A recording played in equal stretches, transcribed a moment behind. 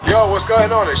Yo, what's going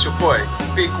on? It's your boy,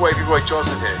 Big Wavy Roy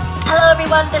Johnson here. Hello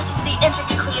everyone, this is the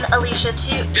interview queen Alicia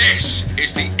too. This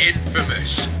is the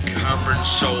infamous Cameron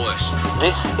Solis.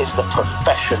 This is the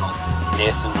professional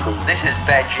Nathan Cruz. This is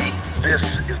Benji. This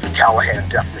is the Callahan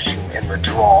Death Machine in the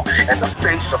draw, and the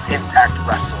face of Impact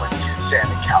Wrestling,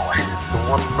 Sami Callihan. The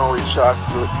one and only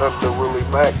chocolate Thunder Willie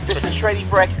Mack. This is Shreddy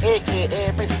Breck,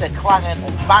 aka Mr. Clangin'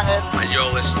 and Bangin'. And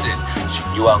you're listening to...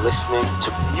 You are listening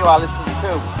to... You are listening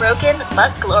to... Broken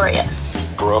but Glorious.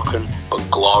 Broken but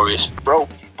Glorious.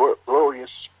 Broken but Glorious.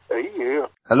 Yeah.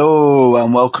 Hello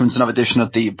and welcome to another edition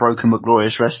of the Broken but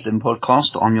Glorious Wrestling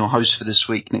Podcast. I'm your host for this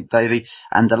week, Nick Davey,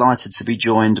 and delighted to be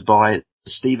joined by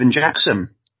Stephen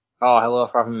Jackson. Oh, hello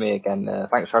for having me again.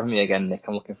 Thanks for having me again, Nick.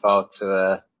 I'm looking forward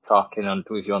to talking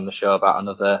with you on the show about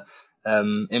another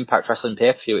Impact Wrestling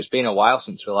pay-per-view. It's been a while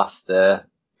since we last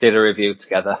did a review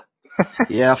together.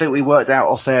 Yeah, I think we worked out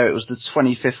off there. It was the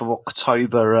 25th of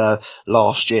October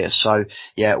last year. So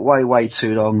yeah, way too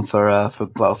long for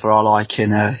our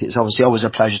liking. It's obviously always a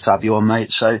pleasure to have you on, mate.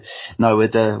 So no,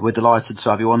 we're delighted to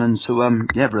have you on and to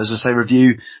but as I say,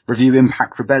 review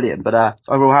Impact Rebellion. But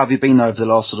overall, how have you been over the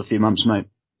last sort of few months, mate?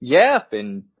 Yeah, I've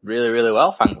been really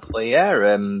well, thankfully. Yeah,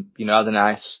 had a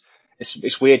nice.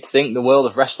 It's weird to think the world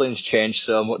of wrestling's changed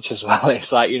so much as well.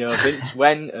 It's like, Vince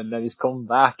went and then he's come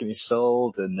back and he's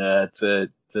sold and to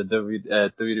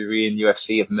WWE and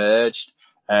UFC have merged.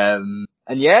 And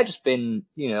yeah, just been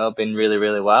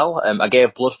really well. I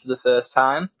gave blood for the first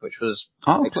time, which was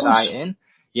exciting. Course.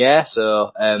 Yeah,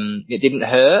 so it didn't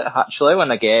hurt actually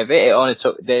when I gave it. It only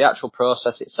took the actual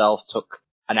process itself took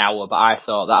an hour, but I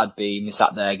thought that'd be me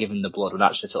sat there giving the blood, and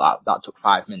actually that took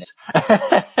 5 minutes.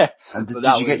 And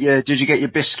did you get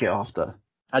your biscuit after?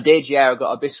 I did, yeah. I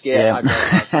got a biscuit, yeah. I got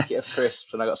a biscuit of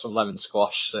crisps, and I got some lemon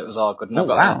squash, so it was all good. And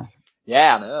wow.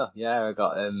 Yeah, I know. Yeah, I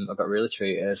got really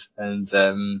treated, and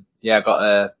I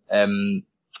got one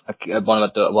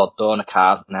of my donor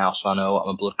card now, so I know what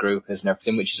my blood group is and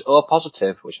everything, which is O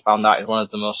positive, which I found out is one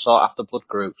of the most sought after blood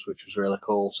groups, which was really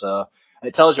cool. So. And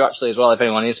it tells you actually as well, if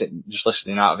anyone is just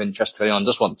listening out of interest, if anyone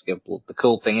does want to give blood, the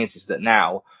cool thing is that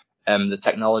now, the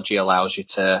technology allows you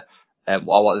to,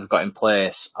 or what they've got in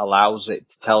place allows it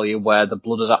to tell you where the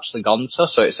blood has actually gone to.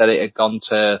 So it said it had gone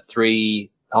to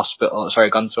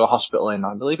gone to a hospital in,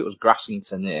 I believe it was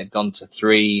Grassington. It had gone to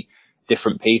 3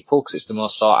 different people because it's the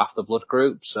most sought after blood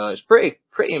group. So it's pretty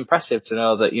impressive to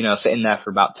know that, sitting there for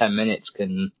about 10 minutes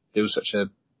can do such a,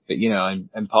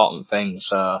 important thing.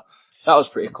 So, that was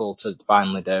pretty cool to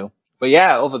finally do. But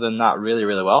yeah, other than that, really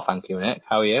well. Thank you, Nick.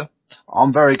 How are you?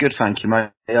 I'm very good, thank you,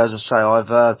 mate. As I say,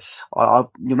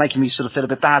 you're making me sort of feel a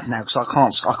bit bad now because I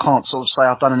can't sort of say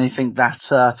I've done anything that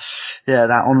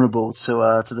honourable to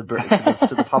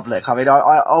the public. I mean,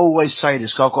 I always say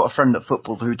this because I've got a friend at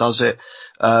football who does it,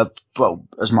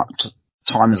 as much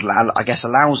time as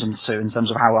allows him to, in terms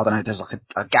of how, I don't know, there's like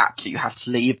a gap that you have to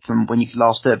leave from when you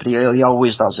last do it, but he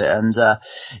always does it. And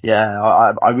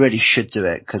I really should do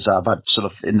it because I've had sort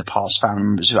of in the past family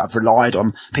members who have relied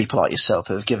on people like yourself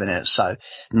who have given it. So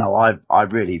no, I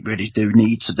really do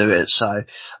need to do it. So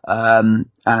and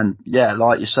yeah,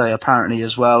 like you say, apparently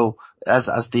as well as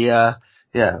the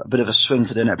a bit of a swing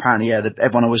for doing it. Apparently,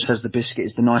 everyone always says the biscuit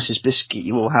is the nicest biscuit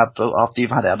you will have after you've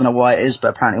had it. I don't know why it is, but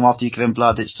apparently after you give him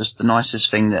blood, it's just the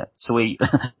nicest thing to eat.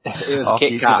 It was after a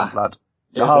Kit Kat. Blood.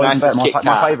 My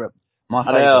favourite.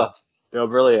 I know. You're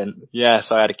brilliant. Yeah,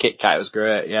 so I had a Kit Kat. It was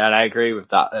great. Yeah, and I agree with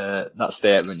that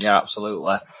statement. Yeah,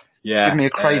 absolutely. Yeah. Give me a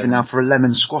craving now for a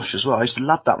lemon squash as well. I used to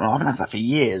love that one. I haven't had that for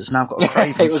years. Now I've got a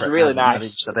craving for it. It was really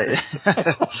nice.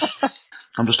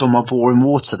 I'm just on my boring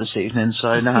water this evening,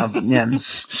 so now, yeah. No,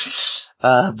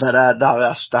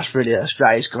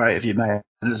 that is great of you, mate.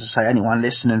 And as I say, anyone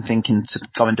listening thinking to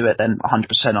go and do it, then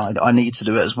 100% I need to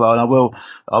do it as well. And I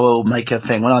will make a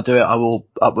thing. When I do it, I will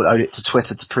upload it to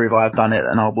Twitter to prove I've done it,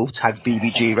 and I will tag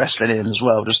BBG Wrestling in as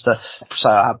well, just to so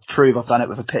I prove I've done it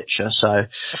with a picture. So,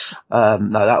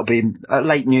 no, that'll be a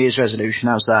late New Year's resolution.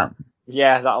 How's that?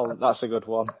 Yeah, that's a good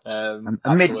one.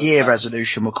 A mid-year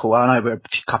resolution we'll call it. I know we're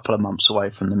a couple of months away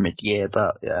from the mid-year,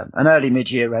 but yeah, an early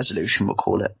mid-year resolution we'll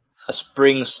call it. A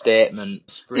spring statement.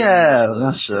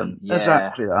 That's it. Yeah.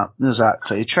 Exactly that.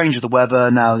 Exactly. Change of the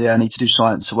weather now. Yeah, I need to do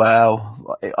something to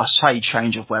I say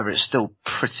change of weather. It's still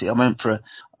pretty. I went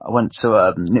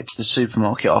to nip to the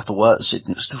supermarket after work. It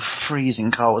was still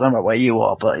freezing cold. I don't know where you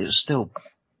are, but it was still.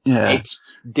 Yeah. It's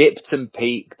dipped and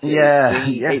peaked. Yeah.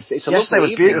 It's a yesterday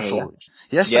was beautiful.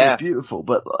 Here. Yesterday was beautiful,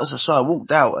 but as I say, I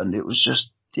walked out and it was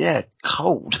just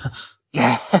cold.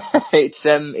 Yeah,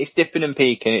 it's dipping and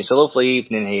peaking. It's a lovely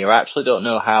evening here. I actually don't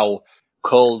know how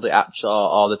cold it actually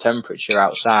or the temperature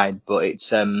outside, but it's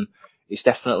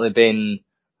definitely been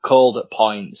cold at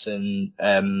points and,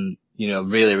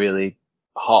 really, really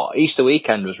hot. Easter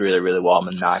weekend was really, really warm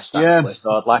and nice, actually.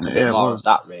 So I'd like a bit more of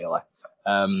that, really.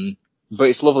 But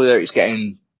it's lovely that it's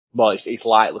getting, it's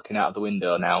light looking out of the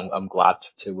window now. I'm glad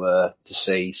to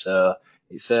see. So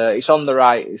it's on the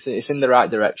right, it's in the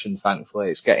right direction,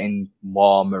 thankfully. It's getting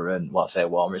warmer and,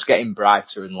 it's getting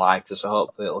brighter and lighter, so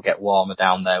hopefully it'll get warmer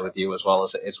down there with you as well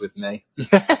as it is with me.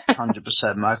 100%,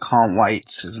 I can't wait.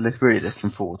 Really looking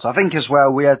forward to it. I think as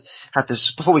well, we had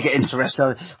this, before we get into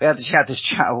wrestling, we had this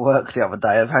chat at work the other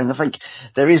day of how I think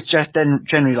there is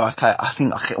generally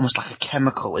almost like a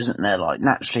chemical, isn't there? Like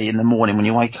naturally in the morning when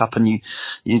you wake up and you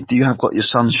have got your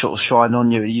sun sort of shine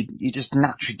on you, you just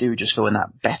naturally do just go in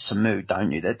that better mood,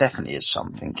 don't you? There definitely is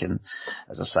something, and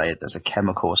as I say, there's a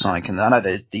chemical or something, and I know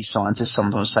these scientists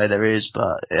sometimes say there is,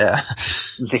 but yeah.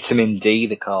 Vitamin D,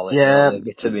 they call it. Yeah.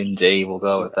 Vitamin D, we'll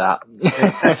go with that.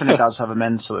 It definitely does have a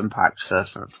mental impact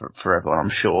for everyone, I'm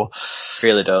sure. It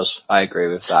really does. I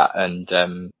agree with that. And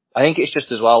I think it's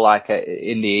just as well, like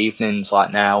in the evenings,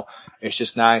 like now, it's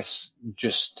just nice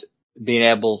just being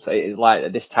able to, like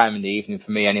at this time in the evening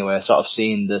for me anyway, sort of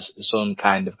seeing the sun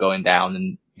kind of going down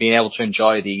and being able to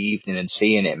enjoy the evening and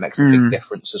seeing it makes a big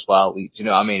difference as well. Do you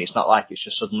know what I mean? It's not like it's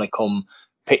just suddenly come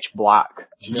pitch black. Do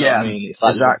you know what I mean? It's like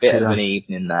exactly there's a bit of an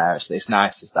evening there. It's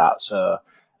nice as that. So,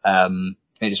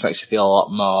 it just makes you feel a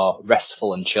lot more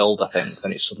restful and chilled, I think,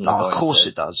 than it's suddenly going of course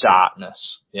it does.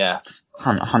 Darkness. Yeah.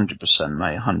 100%,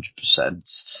 mate,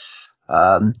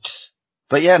 100%.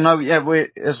 But yeah, as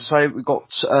I say, we got,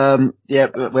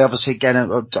 we obviously again,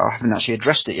 I haven't actually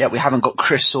addressed it yet. We haven't got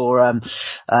Chris or,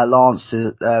 Lance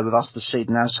with us this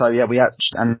evening now. So yeah,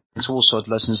 and to also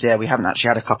listeners, we haven't actually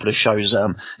had a couple of shows,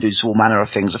 due to all manner of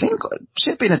things. I think it's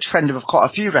been a trend of quite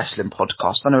a few wrestling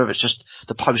podcasts. I don't know if it's just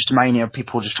the post-mania,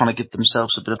 people just trying to give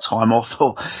themselves a bit of time off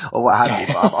or what have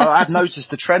you. But I've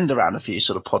noticed the trend around a few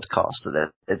sort of podcasts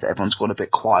that everyone's gone a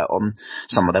bit quiet on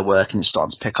some of their work and it's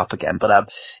starting to pick up again. But,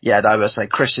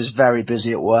 Chris is very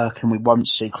busy at work and we won't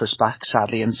see Chris back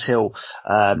sadly until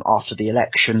after the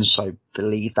election, so I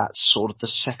believe that's sort of the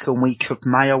second week of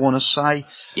May, I want to say.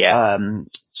 Yeah.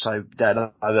 So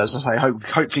as I say,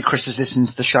 hopefully Chris is listening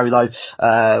to the show though,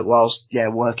 whilst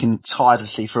working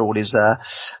tirelessly for all his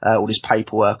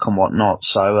paperwork and whatnot.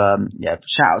 So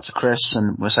shout out to Chris,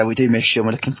 and we'll say we do miss you and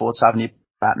we're looking forward to having you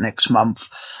back next month.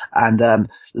 And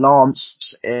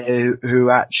Lance,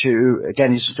 who actually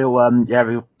again is still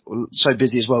so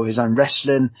busy as well with his own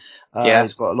wrestling.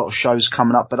 He's got a lot of shows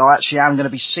coming up, but I actually am going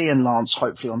to be seeing Lance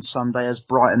hopefully on Sunday as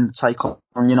Brighton take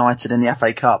on United in the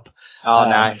FA Cup. Oh,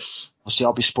 nice. Obviously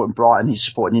I'll be supporting Brighton, he's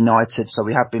supporting United, so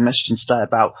we have been messaging today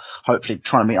about hopefully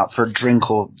trying to meet up for a drink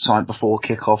or something before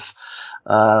kick-off.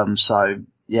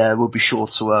 We'll be sure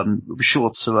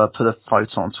to put a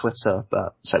photo on Twitter,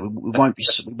 but we won't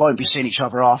be seeing each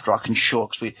other after, I can sure,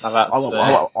 because I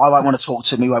won't want to talk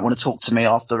to him, he won't want to talk to me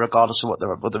after, regardless of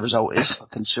what the result is, I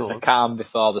can sure. The calm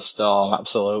before the storm,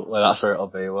 absolutely, that's where it'll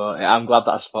be. Well, I'm glad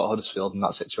that I support Huddersfield in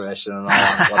that situation, and all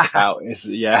I'm glad about is,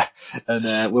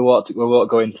 and we won't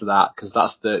go into that, because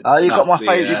that's the... you've got my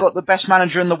favourite, you've got the best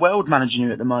manager in the world managing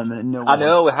you at the moment in Millwall. I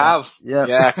know, we have.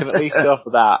 Yeah, I can at least go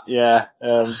for that,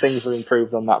 things have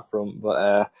improved on that front,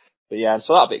 but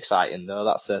so that'll be exciting though.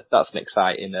 That's an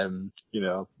exciting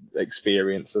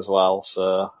experience as well.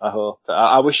 So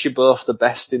I wish you both the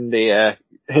best in the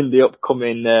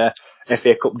upcoming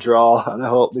FA Cup draw, and I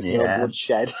hope there's no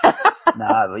bloodshed. No,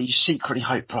 but you secretly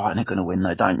hope Brighton are going to win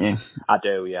though, don't you? I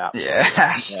do, yeah.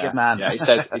 Yeah, good man. Yeah, he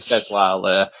says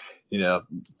while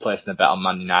placing a bet on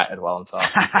Man United while I'm talking.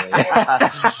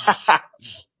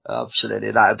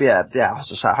 Absolutely, that'd be as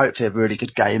I say, hopefully a really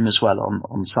good game as well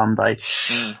on Sunday.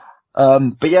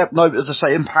 As I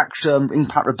say, Impact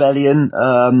Rebellion.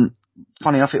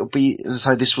 Funny enough, it'll be, as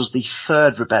I say, this was the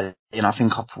third Rebellion, I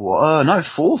think,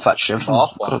 fourth actually.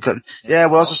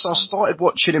 I started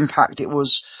watching Impact. It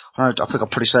was, I think I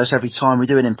probably say this every time we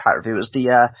do an Impact review. It was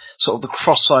the sort of the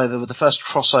crossover, with the first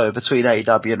crossover between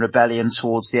AEW and Rebellion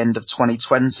towards the end of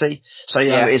 2020. So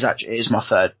it is my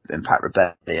third Impact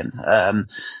Rebellion.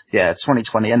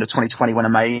 2020, end of 2020, when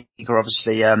Omega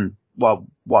obviously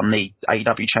won the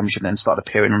AEW Championship, and then started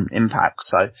appearing on Impact.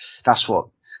 So that's what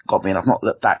got me, and I've not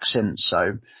looked back since.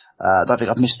 So I don't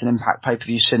think I've missed an Impact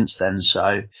pay-per-view since then. So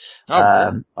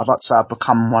I'd like to say I've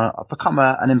become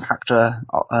an Impact, a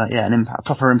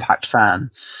proper Impact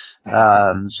fan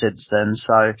since then.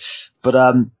 So, but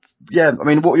I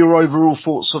mean, what are your overall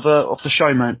thoughts of the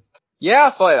show, mate?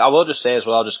 Yeah, I will just say as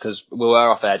well, just because we were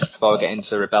off air just before we get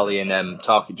into Rebellion,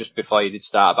 talking just before you did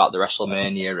start about the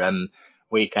WrestleMania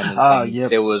weekend.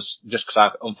 There was, just because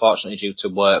I unfortunately due to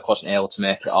work wasn't able to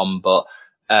make it on, but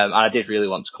And I did really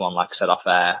want to come on, like I said, off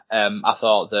air. I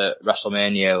thought that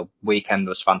WrestleMania weekend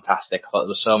was fantastic. I thought there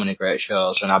were so many great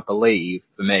shows, and I believe,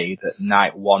 for me, that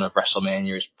night one of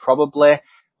WrestleMania is probably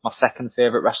my second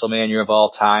favourite WrestleMania of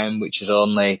all time, which is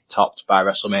only topped by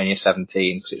WrestleMania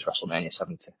 17, because it's WrestleMania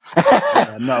 17.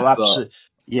 Yeah, no, absolutely.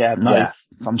 Yeah.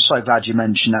 I'm so glad you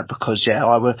mentioned that, because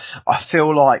I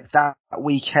feel like that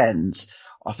weekend,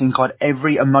 I think I had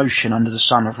every emotion under the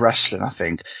sun of wrestling. I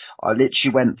think I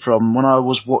literally went from when I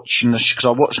was watching because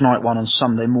I watched night one on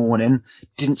Sunday morning,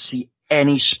 didn't see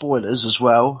any spoilers as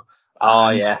well. Oh,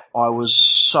 yeah. I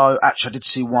was actually I did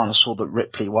see one. I saw that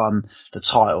Ripley won the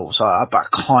title, so I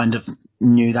kind of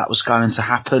knew that was going to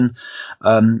happen.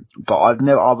 But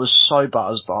I was so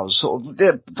buzzed. I was sort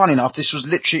of, funny enough, this was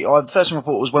literally, the first thing I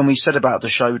thought was when we said about the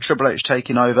show, Triple H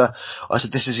taking over, I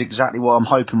said, this is exactly what I'm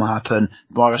hoping will happen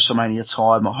by WrestleMania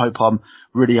time. I hope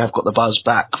really have got the buzz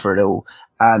back for it all.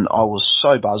 And I was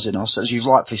so buzzing. As you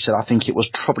rightfully said, I think it was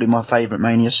probably my favourite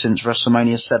Mania since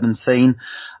WrestleMania 17.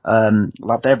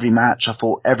 Loved every match. I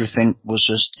thought everything was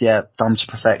just, done to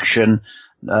perfection.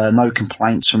 No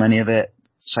complaints from any of it.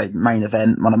 Say main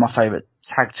event, one of my favourite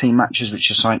tag team matches, which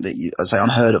is something that I say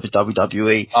unheard of with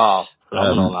WWE. Oh,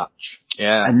 phenomenal match.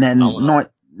 Yeah. And then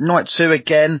night two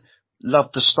again,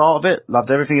 loved the start of it, loved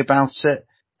everything about it.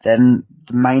 Then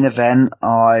the main event,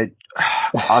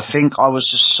 I think I was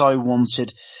just so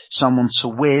wanted someone to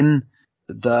win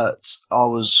that I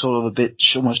was sort of a bit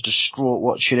almost distraught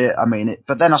watching it. I mean,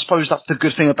 but then I suppose that's the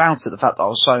good thing about it, the fact that I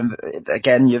was so,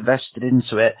 again, you're vested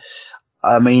into it.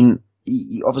 I mean,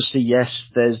 obviously, yes,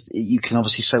 you can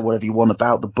obviously say whatever you want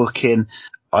about the booking.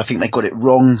 I think they got it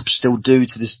wrong, still do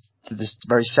to this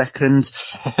very second.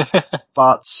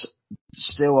 But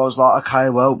still, I was like, okay,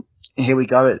 well, here we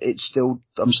go.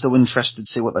 I'm still interested to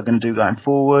see what they're going to do going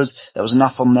forward. There was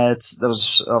enough on there. There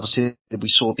was obviously, we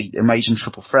saw the amazing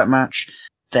triple threat match.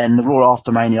 Then the Raw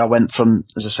after Mania, I went from,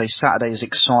 as I say, Saturday's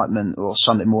excitement or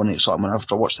Sunday morning excitement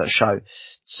after I watched that show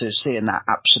to seeing that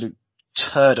absolute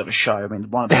turd of a show. I mean,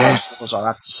 one of the worst was, I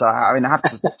have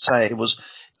to say it was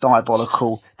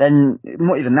diabolical. Then,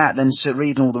 not even that, then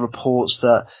reading all the reports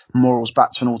that Moral's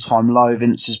back to an all-time low,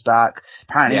 Vince is back.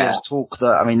 Apparently there's talk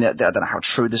that, I mean, I don't know how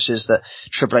true this is, that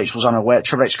Triple H was unaware.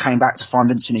 Triple H came back to find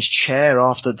Vince in his chair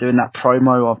after doing that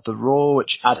promo of the Raw,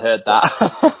 which... I'd heard that.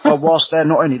 Well, whilst there,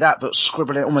 not only that, but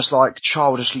scribbling, almost like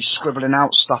childishly scribbling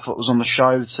out stuff that was on the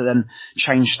show to then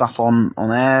change stuff on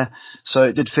air. So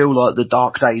it did feel like the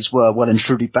dark days were well and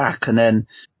truly back. And then,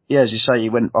 as you say,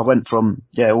 I went from,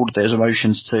 all of those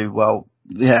emotions to,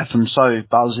 from so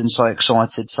buzzing, so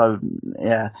excited, so,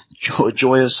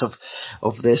 joyous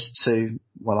of this to,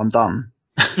 well, I'm done.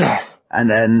 And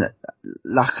then,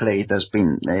 luckily, there's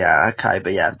been,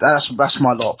 that's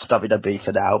my lot for WWE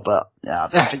for now, but,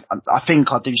 I think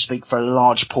I do speak for a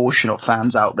large portion of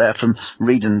fans out there from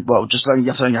reading, just only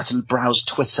have to browse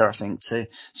Twitter, I think, to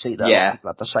see that people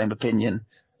have the same opinion.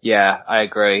 Yeah, I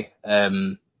agree.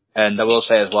 And I will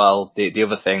say as well, the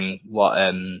other thing, what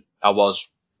I was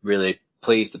really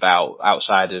pleased about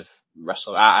outside of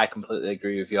wrestling, I completely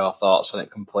agree with your thoughts on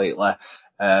it completely.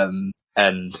 And,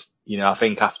 I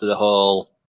think after the whole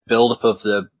build-up of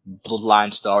the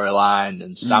Bloodline storyline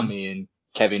and Sammy and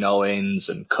Kevin Owens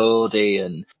and Cody,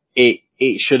 and it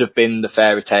should have been the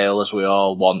fairy tale as we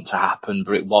all want to happen,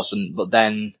 but it wasn't. But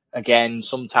then, again,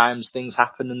 sometimes things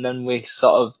happen and then we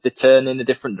sort of, they turn in a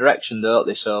different direction, don't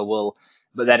they? So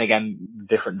but then again,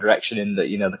 different direction in that,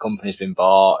 the company's been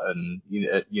bought and,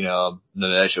 the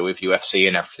merger with UFC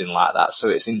and everything like that. So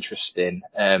it's interesting.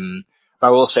 But I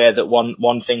will say that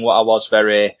one thing what I was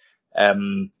very,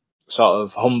 sort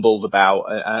of humbled about,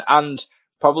 and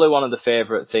probably one of the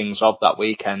favourite things of that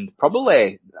weekend,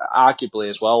 probably arguably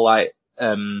as well, like,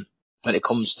 when it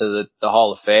comes to the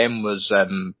Hall of Fame, was,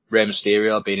 Rey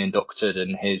Mysterio being inducted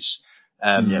and his,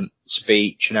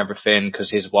 speech and everything,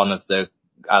 because he's one of the,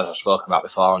 as I've spoken about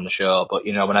before on the show, but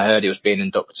when I heard he was being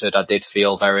inducted, I did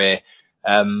feel very,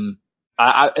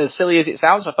 as silly as it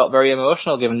sounds, I felt very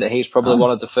emotional, given that he's probably one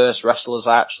of the first wrestlers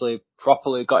I actually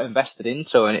properly got invested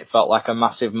into, and it felt like a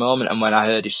massive moment. And when I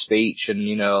heard his speech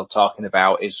and, talking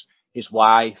about his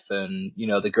wife and,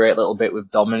 the great little bit with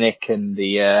Dominic and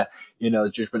the,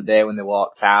 Judgment Day when they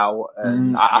walked out,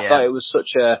 and I thought it was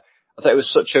such a,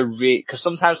 because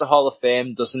sometimes the Hall of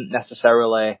Fame doesn't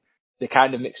necessarily, they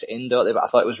kind of mix it in, don't they? But I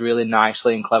thought it was really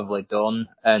nicely and cleverly done.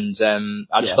 And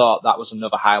I just thought that was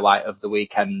another highlight of the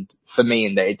weekend for me,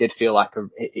 in that it did feel like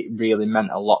it really meant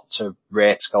a lot to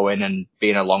Ray to go in, and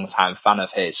being a long-time fan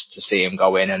of his, to see him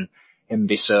go in and him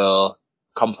be so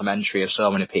complimentary of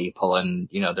so many people, and,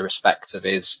 the respect of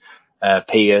his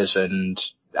peers and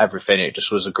everything. It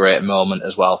just was a great moment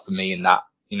as well for me in that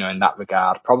in that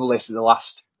regard. Probably the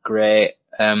last great,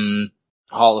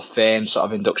 Hall of Fame sort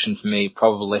of induction for me,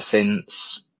 probably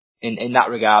since, in that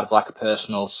regard, of like a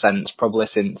personal sense, probably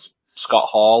since Scott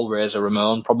Hall, Razor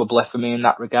Ramon, probably for me in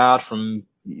that regard,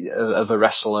 of a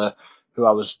wrestler who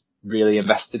I was really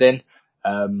invested in.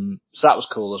 So that was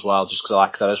cool as well, just because,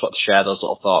 like I said, I just want to share those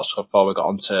little thoughts before we got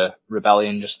on to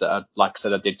Rebellion, just that, like I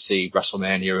said, I did see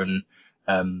WrestleMania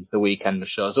and the weekend of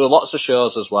shows. There were lots of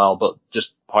shows as well, but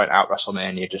just point out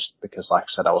WrestleMania just because, like I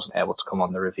said, I wasn't able to come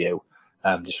on the review,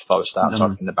 just before we start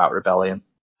talking about Rebellion.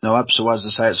 No, absolutely. As I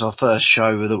say, it's our first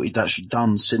show that we'd actually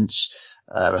done since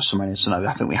WrestleMania, so no,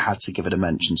 I think we had to give it a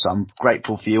mention. So I'm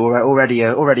grateful for you. Already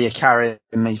a carrying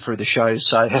me through the show,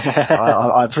 so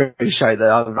I appreciate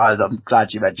that. I'm glad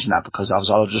you mentioned that because I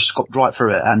just got right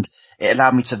through it, and it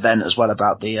allowed me to vent as well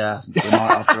about the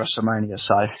night after WrestleMania.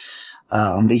 So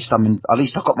at least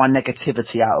I've got my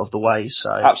negativity out of the way.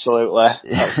 So absolutely.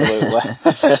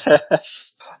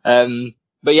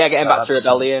 But yeah, getting back to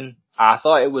Rebellion, I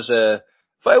thought it was a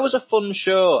fun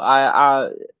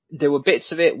show. There were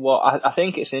bits of it I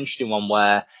think it's an interesting one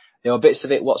where there were bits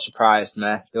of it what surprised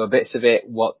me. There were bits of it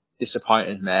what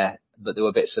disappointed me, but there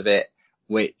were bits of it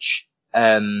which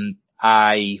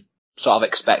I sort of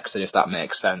expected, if that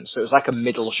makes sense. So it was like a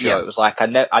middle show. Yeah. It was like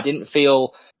I didn't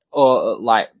feel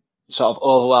like sort of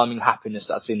overwhelming happiness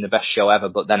that I'd seen the best show ever,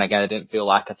 but then again I didn't feel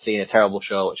like I'd seen a terrible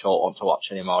show which I don't want to watch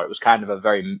anymore. It was kind of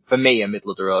for me, a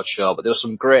middle of the road show, but there were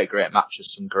some great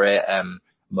matches, some great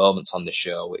moments on the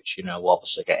show, which, we'll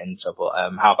obviously get into. But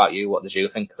how about you? What did you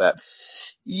think of it?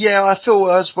 Yeah, I feel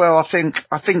as well. I think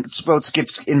it's well to give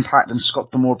Impact and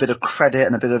Scott D'Amore a bit of credit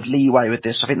and a bit of leeway with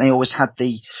this. I think they always had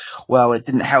it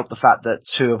didn't help the fact that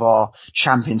two of our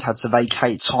champions had to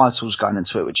vacate titles going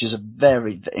into it, which is a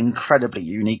very incredibly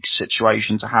unique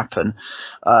situation to happen,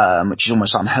 which is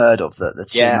almost unheard of, that the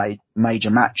two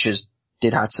major matches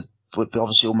would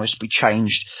obviously almost be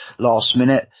changed last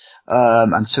minute,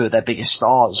 and two of their biggest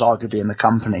stars, arguably in the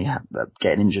company,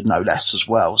 getting injured no less as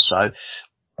well. So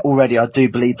already I do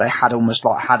believe they had almost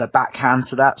had a backhand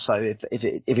to that. So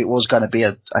if it was going to be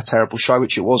a terrible show,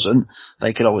 which it wasn't,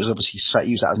 they could always obviously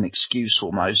use that as an excuse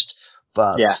almost.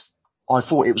 But yeah, I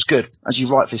thought it was good. As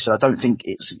you rightfully said, I don't think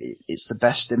it's the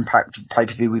best Impact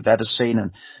pay-per-view we've ever seen,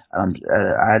 and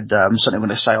I'm certainly going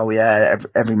to say,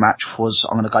 every match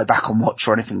I'm going to go back and watch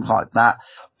or anything like that.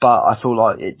 But I feel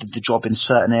like it did the job in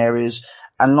certain areas.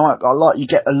 And you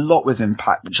get a lot with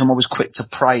Impact, which I'm always quick to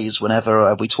praise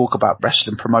whenever we talk about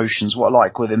wrestling promotions. What I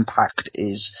like with Impact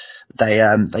is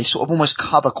they sort of almost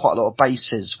cover quite a lot of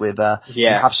bases with, you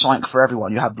have something for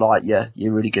everyone. You have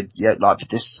your really good,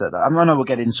 this, I know we'll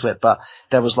get into it, but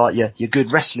there was your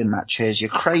good wrestling matches,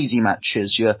 your crazy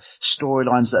matches, your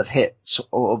storylines that have hit sort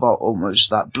of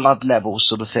almost that blood level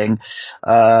sort of thing.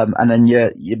 And then your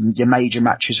major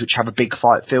matches, which have a big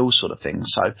fight feel sort of thing.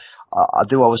 So I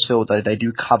do always feel that they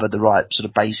do cover the right sort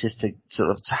of basis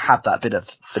to have that bit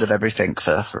of everything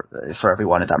for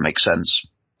everyone, if that makes sense.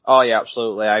 Oh yeah,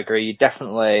 absolutely. I agree. You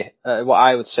definitely, what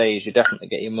I would say is you definitely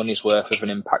get your money's worth of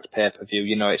an Impact pay-per-view.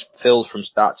 It's filled from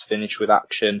start to finish with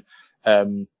action.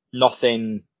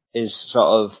 Nothing is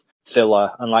sort of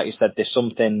filler. And like you said, there's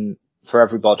something for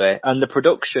everybody. And the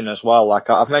production as well. Like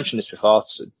I've mentioned this before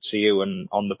to you and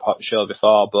on the show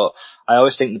before, but I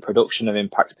always think the production of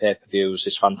Impact pay-per-views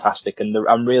is fantastic. And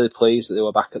I'm really pleased that they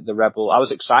were back at the Rebel. I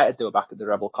was excited they were back at the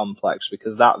Rebel Complex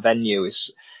because that venue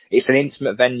it's an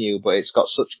intimate venue, but it's got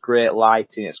such great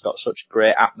lighting. It's got such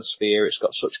great atmosphere. It's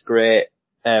got such great,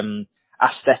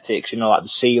 aesthetics, like the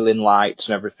ceiling lights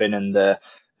and everything, and the,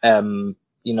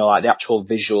 like the actual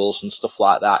visuals and stuff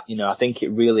like that. I think it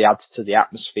really adds to the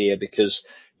atmosphere because,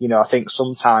 I think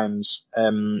sometimes,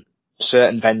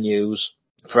 certain venues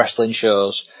for wrestling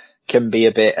shows can be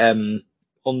a bit,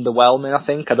 underwhelming, I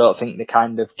think. I don't think they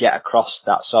kind of get across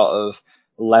that sort of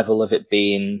level of it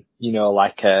being,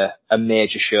 like a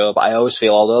major show. But I always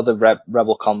feel, although the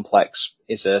Rebel Complex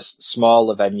is a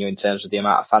smaller venue in terms of the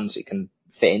amount of fans it can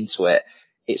fit into it,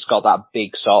 it's got that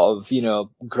big sort of,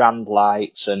 grand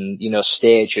lights and,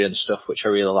 staging and stuff, which I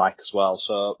really like as well.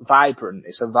 So vibrant.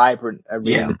 It's a vibrant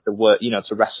arena to work,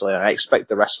 to wrestling. And I expect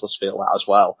the wrestlers feel that as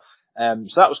well.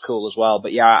 So that was cool as well.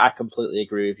 But yeah, I completely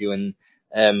agree with you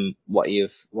and, what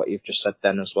you've just said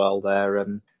then as well there.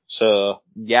 So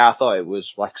yeah, I thought it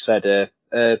was, like I said,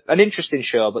 an interesting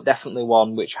show, but definitely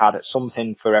one which had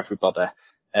something for everybody,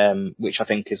 which I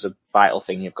think is a vital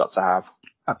thing you've got to have.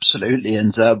 Absolutely,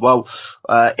 and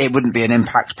it wouldn't be an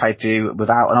Impact pay-per-view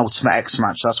without an Ultimate X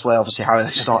match. That's where obviously how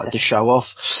they started the show off,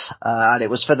 and it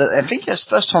was I think it's the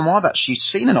first time I've actually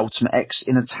seen an Ultimate X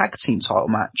in a tag team title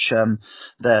match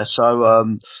there. So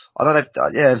I don't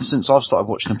know, since I've started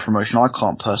watching the promotion, I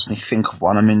can't personally think of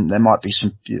one. I mean, there might be some,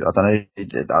 I don't know,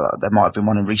 there might have been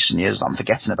one in recent years that I'm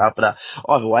forgetting about, but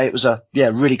either way, it was a,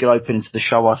 really good opening to the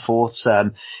show, I thought.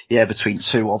 Between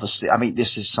two, obviously, I mean,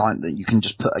 this is something that you can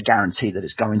just put a guarantee that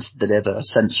it's going to deliver a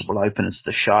sensible opener to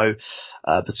the show,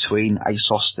 between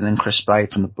Ace Austin and Chris Bay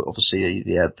from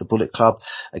the Bullet Club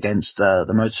against,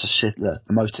 the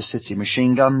Motor City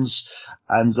Machine Guns.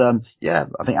 And,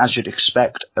 I think as you'd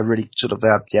expect, a really sort of,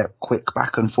 quick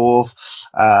back and forth.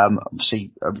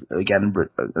 Obviously, again,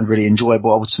 a really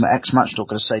enjoyable Ultimate X match. Not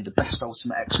going to say the best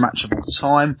Ultimate X match of all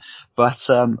time, but,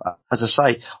 as I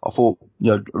say, I thought,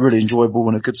 really enjoyable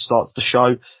and a good start to the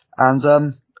show.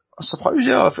 And, I suppose,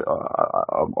 I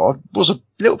was a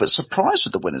little bit surprised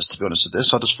with the winners, to be honest with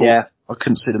this. I just thought, I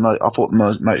couldn't see I thought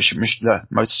the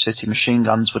Motor City Machine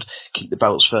Guns would keep the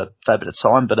belts for a fair bit of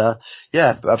time, but I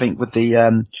think with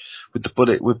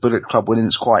Bullet Club winning,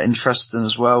 it's quite interesting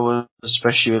as well,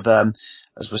 especially with,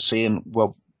 as we're seeing,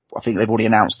 I think they've already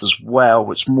announced as well.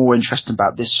 What's more interesting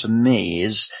about this for me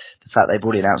is the fact they've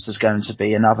already announced there's going to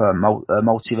be another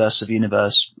multiverse of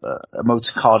universe, a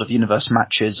multi-card of universe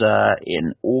matches,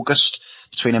 in August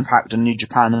between Impact and New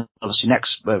Japan. And obviously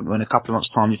next, in a couple of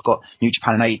months' time, you've got New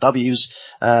Japan and AEW's,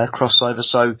 crossover.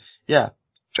 So,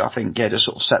 I think, it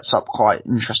sort of sets up quite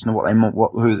interesting what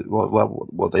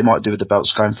they might do with the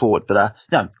belts going forward. But,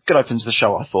 good open to the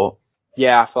show, I thought.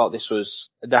 Yeah, I thought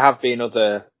there have been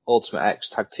other Ultimate X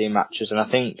tag team matches, and I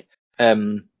think,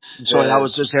 sorry, I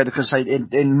was just going to say,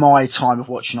 in my time of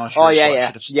watching, I should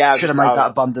have made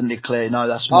that abundantly clear. No,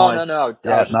 that's my,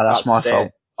 that's my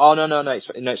fault. Oh, no,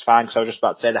 it's fine, because I was just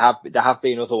about to say there have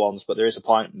been other ones, but there is a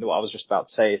point, what I was just about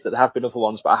to say is that there have been other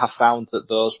ones, but I have found that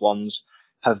those ones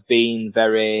have been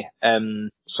very,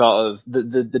 sort of,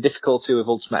 the difficulty with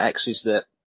Ultimate X is that,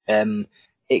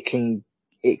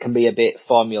 it can be a bit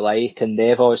formulaic, and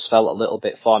they've always felt a little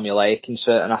bit formulaic in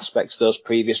certain aspects of those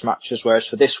previous matches, whereas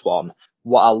for this one,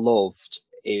 what I loved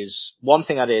is, one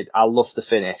thing I loved the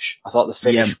finish. I thought the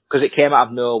finish, because it came out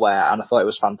of nowhere, and I thought it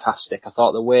was fantastic. I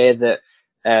thought the way that,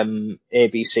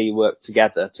 ABC worked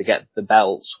together to get the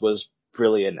belts was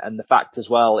brilliant, and the fact as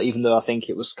well, even though I think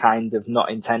it was kind of not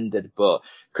intended, but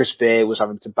Chris Bay was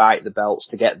having to bite the belts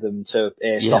to get them to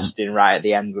Ace Austin right at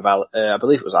the end with, I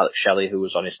believe it was Alex Shelley who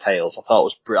was on his tails. I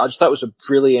just thought it was a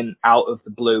brilliant out of the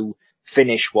blue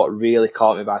finish, what really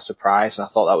caught me by surprise, and I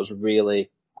thought that was really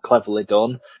cleverly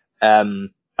done.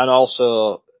 And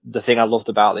also, the thing I loved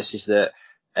about this is that,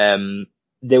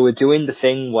 they were doing the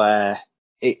thing where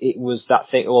it was that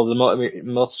thing, the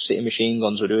Motor City Machine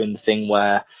Guns were doing the thing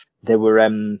where they were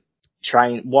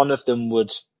one of them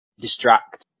would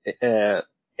distract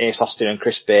Ace Austin and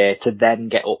Chris Bay to then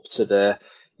get up to the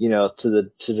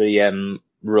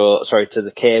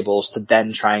cables to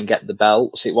then try and get the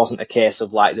belts. It wasn't a case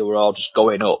of like they were all just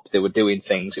going up, they were doing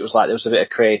things. It was like there was a bit of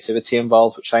creativity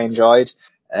involved, which I enjoyed.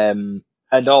 And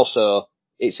also,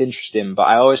 it's interesting, but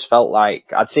I always felt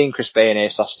like I'd seen Chris Bay and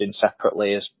Ace Austin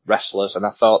separately as wrestlers, and I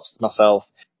thought to myself,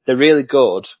 they're really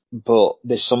good, but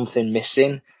there's something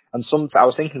missing. And I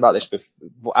was thinking about this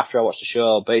after I watched the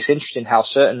show, but it's interesting how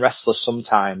certain wrestlers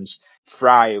sometimes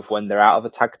thrive when they're out of a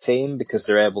tag team because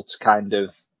they're able to kind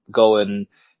of go and,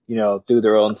 do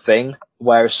their own thing,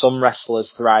 whereas some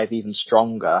wrestlers thrive even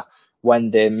stronger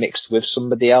when they're mixed with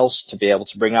somebody else to be able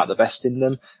to bring out the best in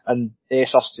them. And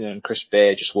Ace Austin and Chris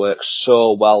Bay just work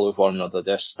so well with one another.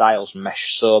 Their styles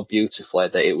mesh so beautifully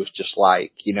that it was just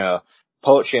like,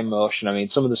 poetry in motion. I mean,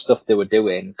 some of the stuff they were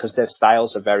doing, because their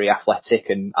styles are very athletic,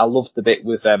 and I loved the bit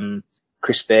with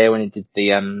Chris Bay when he did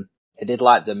the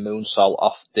moonsault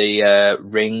off the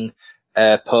ring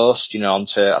post,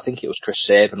 onto, I think it was Chris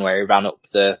Sabin, where he ran up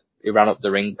the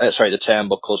ring, the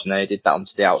turnbuckles, and then he did that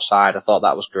onto the outside. I thought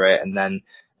that was great. And then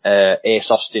Ace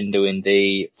Austin doing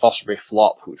the Fosbury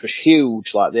flop, which was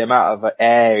huge. Like, the amount of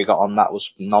air he got on that was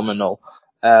phenomenal.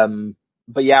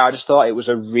 But yeah, I just thought it was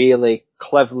a really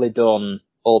cleverly done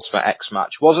Ultimate X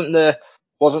match. Wasn't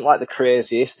like the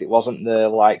craziest, it wasn't the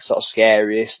like sort of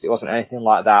scariest, it wasn't anything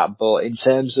like that, but in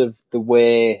terms of the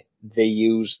way they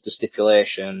used the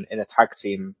stipulation in a tag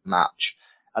team match,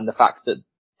 and the fact that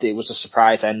it was a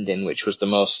surprise ending, which was the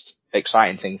most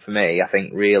exciting thing for me, I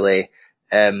think really,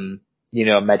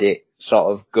 made it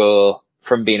sort of go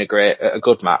from being a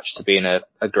good match to being a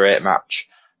great match.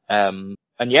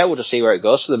 And yeah, we'll just see where it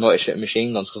goes for the Motor City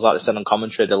Machine Guns, because like they said on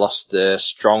commentary, they lost the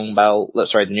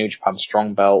the New Japan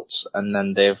Strong belts, and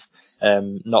then they've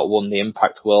not won the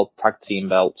Impact World Tag Team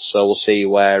belts. So we'll see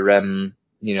where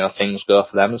things go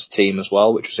for them as a team as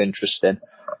well, which was interesting.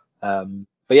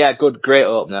 But yeah, great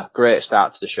opener, great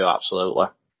start to the show, absolutely.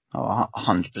 Oh,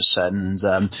 100%.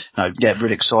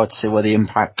 Really excited to see where the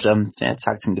Impact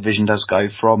tag team division does go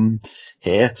from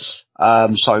here.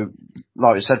 So,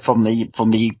 like I said, from the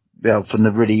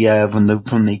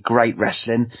great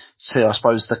wrestling to, I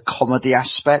suppose, the comedy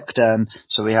aspect.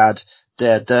 So we had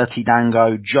Dirty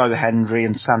Dango, Joe Hendry,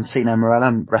 and Santino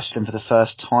Marella wrestling for the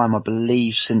first time, I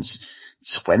believe, since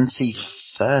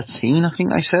 2013. I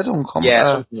think they said on comedy.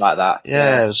 Yeah, something like that.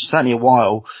 Yeah, it was certainly a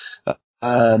while.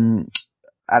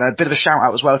 And a bit of a shout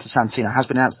out as well to Santino. It has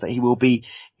been announced that he will be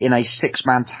in a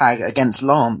 6-man tag against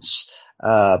Lance,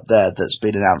 that's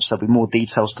been announced. There'll be more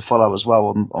details to follow as well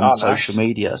on social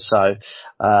media. So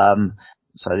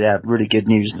yeah, really good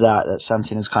news that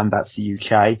Santino's come back to the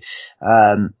UK.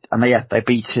 And they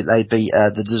beat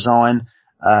the Design,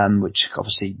 which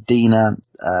obviously Dina,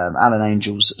 Alan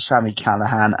Angels, Sami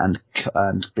Callihan and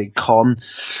Big Con.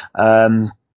 I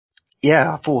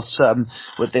thought,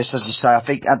 with this, as you say, I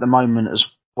think at the moment as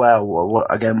well,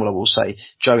 what I will say,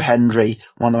 Joe Hendry,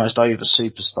 one of the most over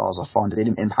superstars I find it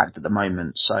in Impact at the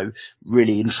moment. So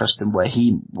really interesting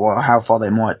how far they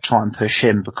might try and push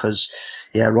him, because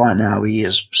right now he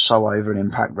is so over in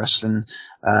Impact Wrestling.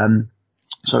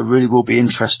 So it really will be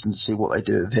interesting to see what they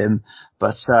do with him.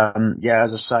 But,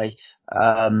 as I say,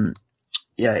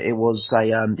 it was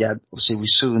obviously we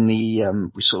saw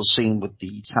we sort of seen with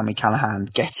the Sami Callihan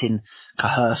getting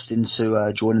coerced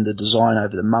into, joining the Design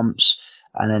over the months.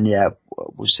 And then,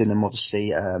 we've seen him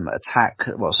obviously, attack.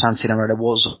 Well, Santino Marella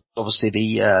was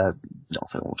obviously I'm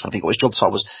trying to think what his job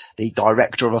title was, the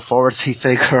director of authority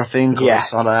figure, I think. Yeah.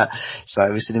 So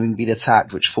we've seen him be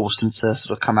attacked, which forced him to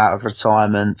sort of come out of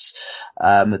retirement,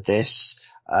 with this.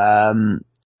 We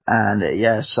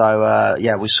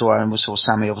saw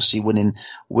Sami obviously winning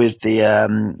with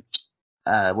the,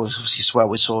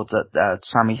 we saw that,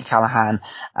 Sami Callihan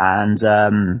and,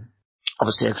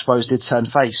 obviously Exposed did turn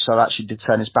face, so actually did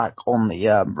turn his back on the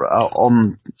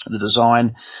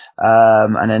Design.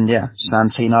 And then,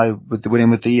 Santino winning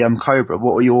with the, Cobra.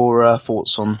 What are your,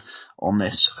 thoughts on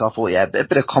this? I thought, a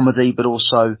bit of comedy, but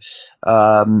also,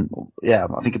 I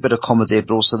think a bit of comedy,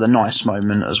 but also the nice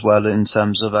moment as well in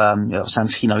terms of,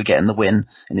 Santino getting the win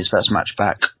in his first match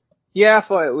back. Yeah, I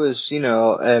thought it was,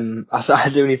 I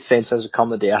do need to say in terms of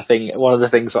comedy, I think one of the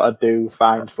things that I do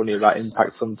find funny about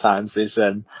Impact sometimes is,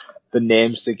 the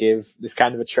names they give. There's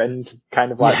kind of a trend,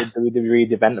 kind of like the WWE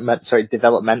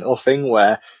developmental thing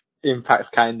where Impact's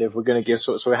kind of, we're going to give,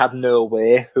 so we had No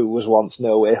Way, who was once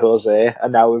No Way Jose,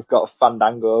 and now we've got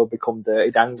Fandango become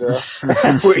Dirty Dango,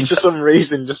 which for some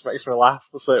reason just makes me laugh.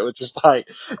 So it was just like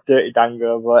Dirty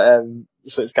Dango, but,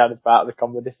 so it's kind of part of the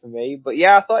comedy for me. But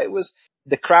I thought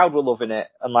the crowd were loving it,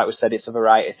 and like we said, it's a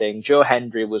variety thing. Joe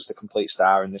Hendry was the complete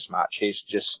star in this match. He's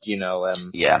just,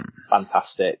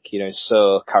 fantastic. He's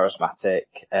so charismatic.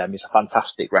 He's a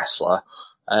fantastic wrestler.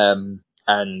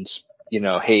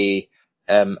 He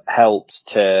helped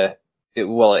to.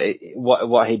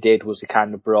 What he did was he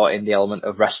kind of brought in the element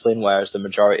of wrestling, whereas the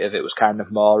majority of it was kind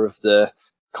of more of the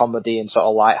comedy and sort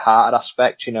of light-hearted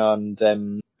aspect. And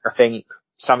I think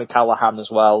Sami Callihan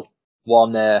as well.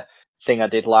 One thing I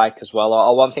did like as well,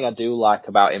 or one thing I do like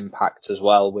about Impact as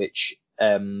well, which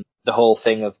the whole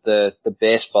thing of the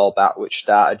baseball bat, which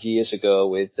started years ago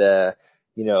with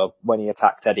when he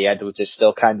attacked Eddie Edwards, is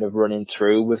still kind of running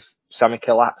through with Sami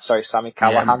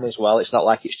Callihan as well. It's not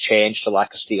like it's changed to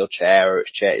like a steel chair, or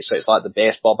it's changed, so it's like the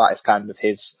baseball bat is kind of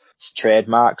his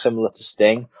trademark, similar to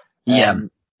Sting.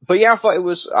 But I thought it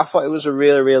was a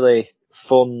really, really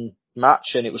fun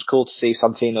match, and it was cool to see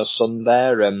Santino's son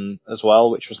there as well,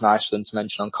 which was nice for them to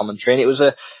mention on commentary. And it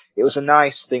was a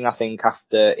nice thing, I think.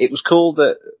 After it was cool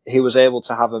that he was able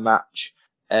to have a match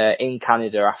in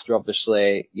Canada after,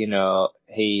 obviously, he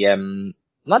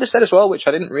like I said as well, which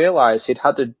I didn't realise, he'd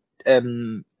had a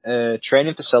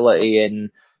training facility in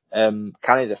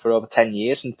Canada for over 10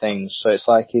 years and things. So it's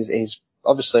like he's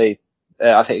obviously.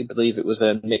 I believe it was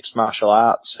a mixed martial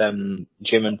arts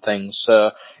gym and things.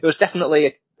 So it was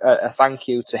definitely a thank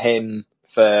you to him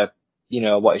for,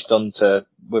 what he's done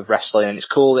with wrestling. And it's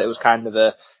cool that it was kind of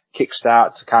a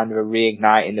kickstart to kind of a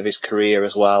reigniting of his career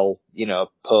as well,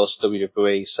 post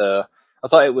WWE. So I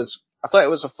thought it was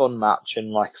a fun match.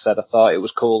 And like I said, I thought it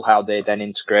was cool how they then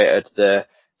integrated the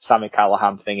Sami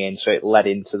Callihan thing in. So it led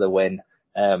into the win.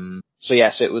 So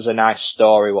yes, it was a nice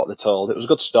story what they told. It was a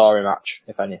good story match,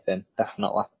 if anything,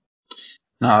 definitely.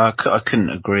 No, I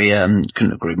couldn't agree.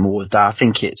 Couldn't agree more with that. I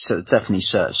think it's definitely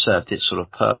served its sort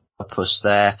of purpose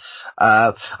there.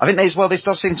 I think this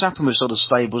does seem to happen with sort of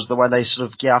stables, the way they sort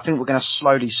of, I think we're going to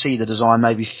slowly see the Design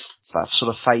maybe sort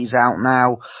of phase out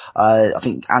now. I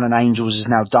think Alan Angels is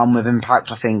now done with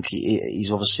Impact. I think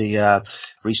he's obviously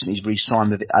recently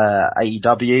re-signed with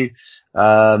AEW.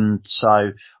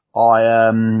 So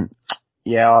I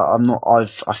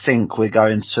think we're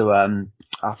going to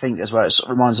I think as well, it sort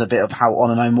of reminds me a bit of how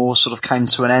Honor No More sort of came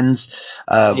to an end.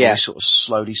 We sort of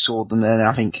slowly saw them, and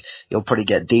I think you'll probably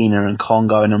get Dina and Kong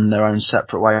going on their own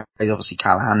separate way. Obviously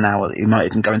Callahan now, he might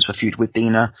even go into a feud with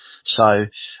Dina. So,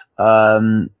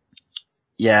 I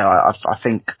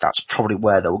think that's probably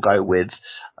where they'll go with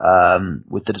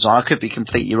the design. I could be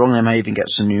completely wrong. They may even get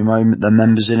some new the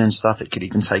members in and stuff. It could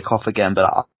even take off again, but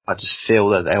I just feel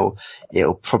that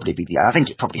it'll probably be I think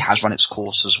it probably has run its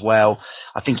course as well.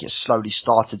 I think it slowly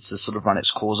started to sort of run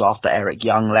its course after Eric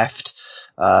Young left.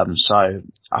 So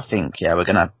I think, we're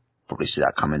gonna probably see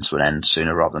that come into an end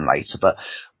sooner rather than later. But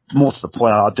more to the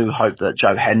point, I do hope that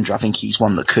Joe Hendry, I think he's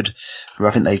one that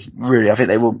I think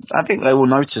they will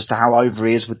notice how over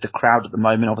he is with the crowd at the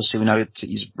moment. Obviously we know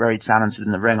he's very talented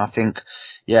in the ring. I think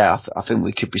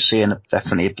we could be seeing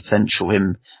definitely a potential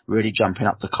him really jumping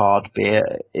up the card, be it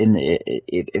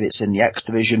if it's in the X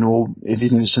division or if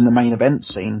it's in the main event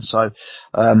scene. So,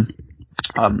 I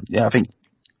think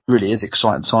really is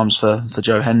exciting times for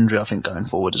Joe Hendry, I think, going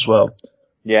forward as well.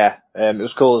 Yeah, it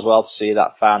was cool as well to see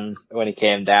that fan when he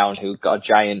came down who got a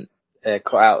giant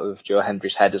cut out of Joe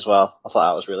Hendry's head as well. I thought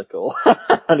that was really cool.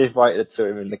 And he pointed to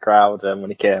him in the crowd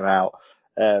when he came out.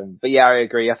 But yeah, I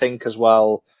agree. I think as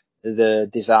well,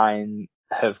 the design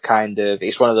have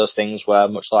it's one of those things where,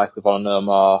 much like with Honor No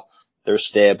More, they're a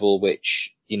stable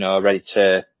which, are ready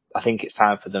to, I think it's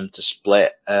time for them to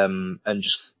split, and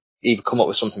just either come up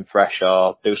with something fresh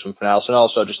or do something else. And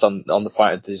also just on the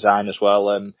point of the design as well,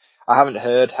 I haven't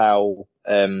heard how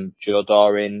Joe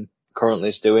Doring currently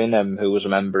is doing, who was a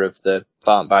member of the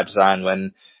Barton by Design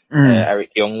when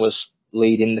Eric Young was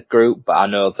leading the group, but I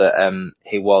know that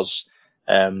he was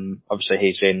obviously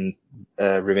he's in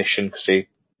remission because he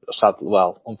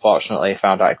unfortunately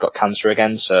found out he'd got cancer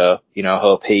again. So I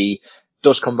hope he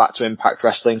does come back to Impact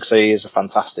Wrestling because he is a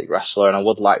fantastic wrestler, and I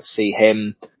would like to see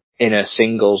him in a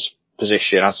singles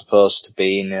position as opposed to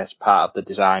being as part of the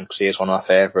design, because he is one of my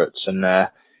favourites, and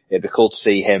it'd be cool to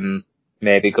see him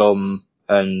maybe come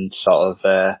and sort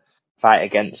of fight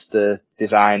against the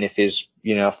design if he's,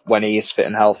 when he is fit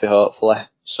and healthy, hopefully.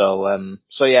 So I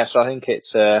think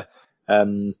it's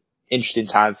interesting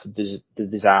time for the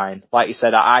design. Like you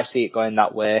said, I see it going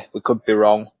that way. We could be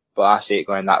wrong, but I see it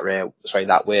going that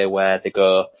way where they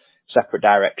go separate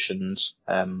directions.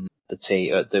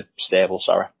 The stable,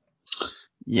 sorry.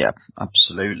 Yeah,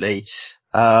 absolutely.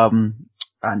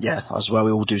 And as well,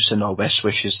 we all do send our best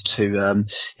wishes to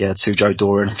Joe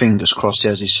Doring. Fingers crossed,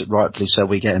 as he rightfully said,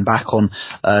 we get him back on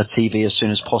TV as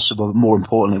soon as possible. But more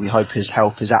importantly, we hope his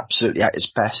health is absolutely at its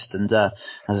best. And as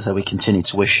I said, we continue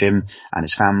to wish him and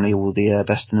his family all the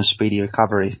best in a speedy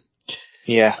recovery.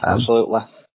 Yeah, absolutely.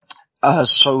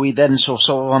 So we then saw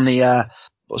on the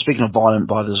speaking of not violent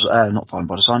by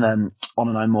design,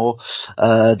 Honor No More,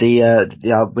 we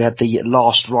had the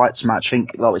last rights match. I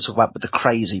think, like we talked about, with the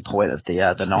crazy point of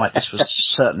the night, this was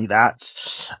certainly that.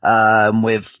 I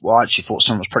actually thought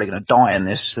someone was probably going to die in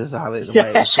this,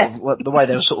 the way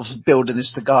they were sort of building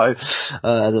this to go,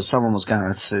 that someone was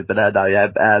going to, but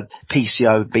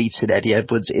PCO beating Eddie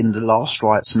Edwards in the last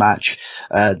rights match.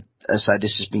 So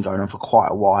this has been going on for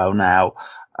quite a while now.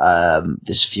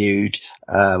 This feud,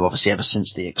 obviously ever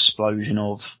since the explosion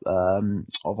of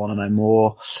Honor No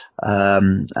More.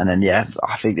 And then,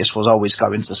 I think this was always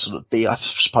going to sort of be, I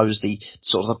suppose, the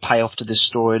sort of the payoff to this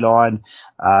storyline.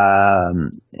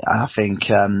 I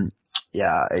think, I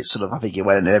think it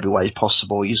went in every way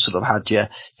possible. You sort of had your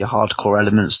hardcore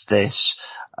elements to this.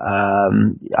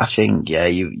 I think,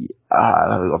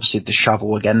 obviously the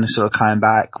shovel again sort of came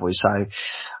back.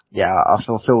 I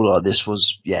feel like this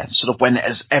was, sort of went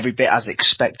as every bit as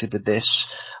expected with this.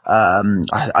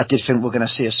 I did think we're going to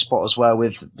see a spot as well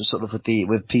with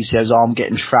PCO's arm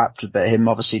getting trapped, but him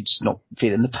obviously just not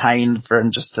feeling the pain for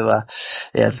him just to,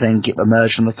 then get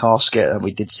emerged from the casket, and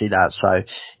we did see that. So, I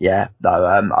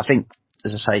think,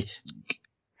 as I say,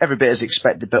 every bit as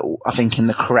expected, but I think in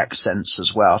the correct sense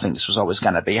as well. I think this was always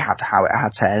going to be how it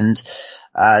had to end.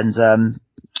 And,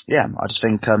 I just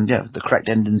think, the correct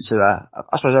ending to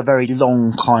I suppose a very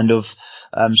long kind of,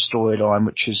 storyline,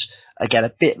 which is, again,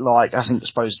 a bit like, I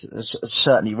suppose, it's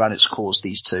certainly run its course,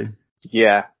 these two.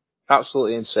 Yeah,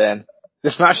 absolutely insane.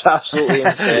 This match is absolutely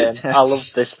insane. I love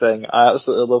this thing. I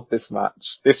absolutely love this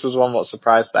match. This was one that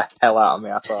surprised the hell out of me,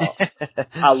 I thought.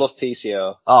 I love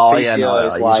PCO. Oh,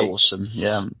 PCO he's awesome.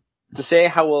 Yeah. To say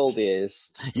how old he is.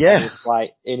 Yeah. He's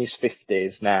in his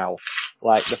 50s now.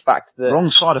 Like, the fact that... Wrong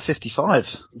side of 55.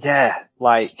 Yeah,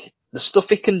 like, the stuff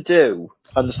he can do,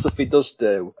 and the stuff he does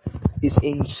do, is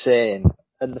insane.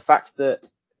 And the fact that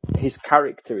his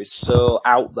character is so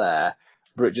out there,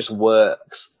 but it just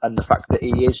works. And the fact that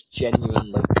he is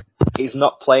genuinely... He's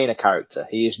not playing a character.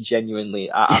 He is genuinely...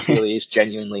 I feel he is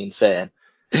genuinely insane.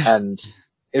 And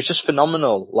it was just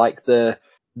phenomenal. Like, the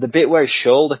bit where his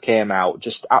shoulder came out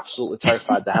just absolutely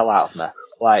terrified the hell out of me.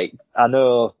 Like, I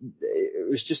know, it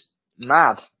was just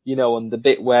mad, you know, and the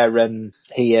bit where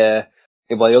he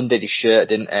undid his shirt,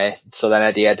 didn't he? So then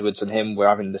Eddie Edwards and him were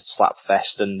having the slap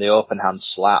fest and the open hand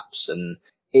slaps, and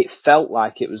it felt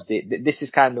like it was this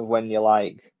is kind of when you're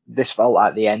like, this felt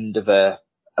like the end of a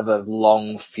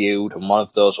long feud, and one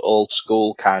of those old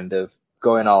school kind of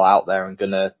going all out there and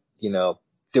gonna, you know,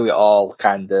 do it all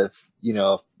kind of, you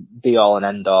know, be all and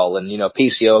end all. And, you know,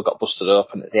 PCO got busted up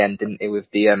and at the end, didn't he, with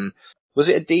the, was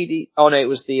it a DD? Oh no, it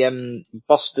was the,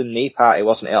 Boston knee party,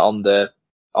 wasn't it, on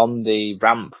the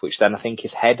ramp, which then I think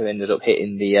his head ended up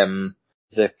hitting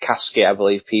the casket, I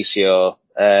believe, PCO,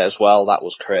 as well. That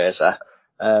was crazy.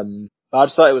 But I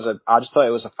just thought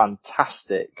it was a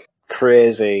fantastic,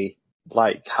 crazy,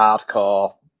 like,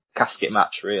 hardcore casket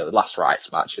match, really. Last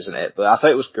rites match, isn't it? But I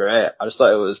thought it was great. I just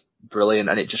thought it was brilliant,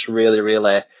 and it just really,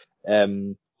 really,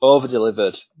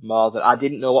 over-delivered more than... I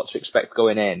didn't know what to expect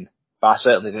going in, but I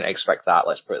certainly didn't expect that,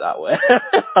 let's put it that way.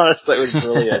 Honestly, it was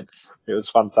brilliant. It was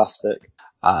fantastic.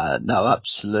 No,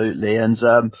 absolutely. And,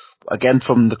 again,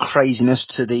 from the craziness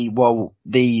to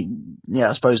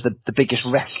I suppose the biggest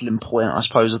wrestling point, I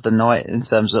suppose, of the night in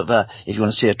terms of, if you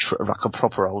want to see like a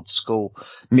proper old school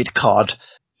mid-card,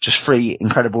 just 3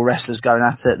 incredible wrestlers going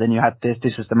at it. Then you had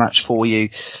this is the match for you.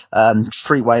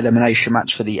 3-way elimination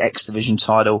match for the X Division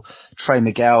title. Trey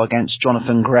Miguel against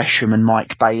Jonathan Gresham and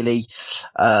Mike Bailey.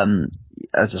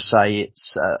 As I say,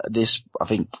 it's, this, I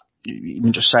think,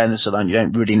 even just saying this alone, you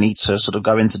don't really need to sort of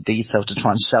go into detail to try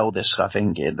and sell this. I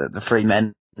think the 3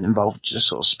 men involved just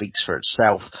sort of speaks for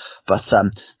itself. But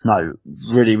no,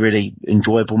 really, really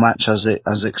enjoyable match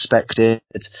as expected.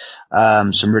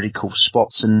 Some really cool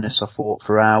spots in this, I thought,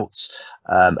 throughout.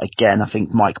 Again, I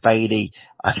think Mike Bailey,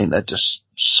 I think they're just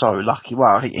so lucky.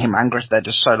 Well, I think him and Griff, they're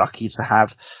just so lucky to have,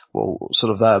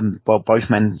 both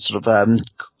men sort of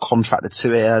contracted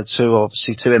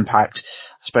to Impact,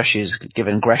 especially as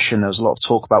given Gresham, there was a lot of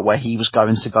talk about where he was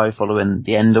going to go following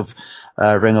the end of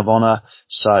Ring of Honor.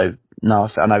 So, no,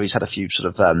 I know he's had a few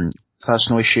sort of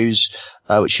personal issues,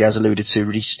 which he has alluded to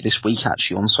released this week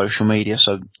actually on social media.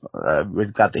 So,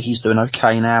 really glad that he's doing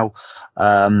okay now.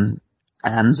 No,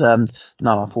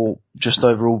 I thought just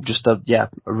overall, just a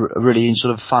really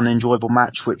sort of fun, enjoyable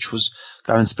match, which was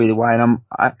going to be the way. And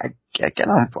I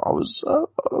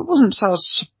wasn't so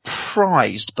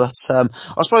surprised, but,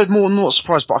 I suppose more not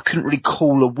surprised, but I couldn't really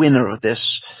call a winner of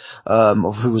this,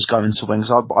 of who was going to win,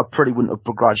 because I probably wouldn't have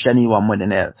begrudged anyone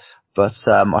winning it. But,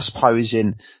 I suppose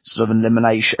in sort of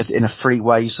elimination, in a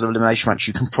 3-way sort of elimination match,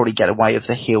 you can probably get away with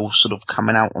the heel sort of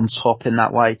coming out on top in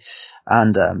that way.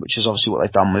 And, which is obviously what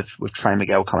they've done with Trey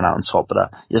Miguel coming out on top. But,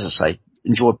 as I say,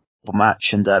 enjoyable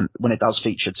match. And, when it does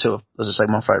feature 2 of, as I say,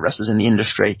 my favourite wrestlers in the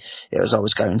industry, it was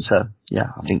always going to,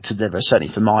 I think to deliver,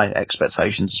 certainly for my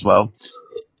expectations as well.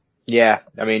 Yeah,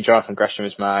 I mean, Jonathan Gresham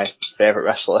is my favourite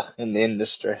wrestler in the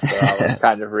industry, so I was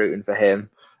kind of rooting for him.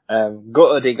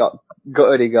 Gutted he got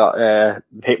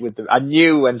hit with I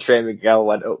knew when Trey Miguel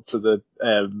went up to the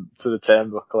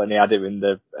turnbuckle and he had him in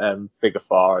the figure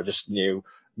 4, I just knew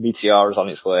Meteor was on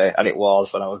its way, and it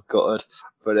was, and I was gutted.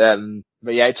 But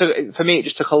yeah, it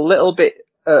just took a little bit.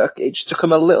 It just took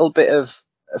him a little bit of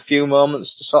a few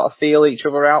moments to sort of feel each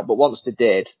other out. But once they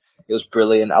did, it was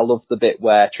brilliant. I loved the bit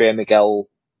where Trey Miguel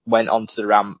went onto the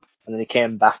ramp and then he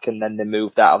came back and then they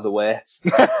moved out of the way.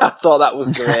 I thought that was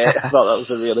great. I thought that was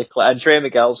a really and Trey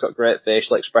Miguel's got great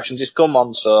facial expressions. He's come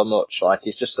on so much. Like,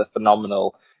 he's just a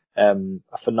phenomenal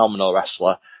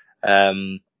wrestler.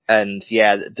 And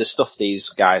yeah, the stuff these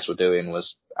guys were doing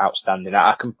was outstanding.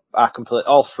 I completely,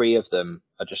 all 3 of them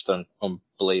are just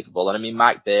unbelievable. And I mean,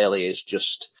 Mike Bailey is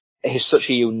he's such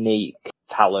a unique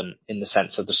talent in the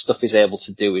sense of the stuff he's able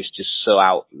to do is just so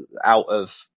out of,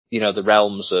 the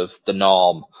realms of the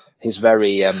norm. He's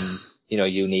very,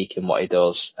 unique in what he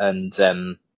does. And,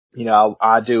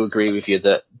 I do agree with you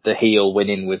that the heel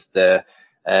winning with the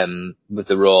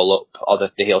roll up, or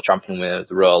the heel champion winning with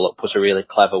the roll up, was a really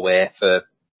clever way for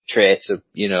Trey to,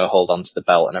 hold on to the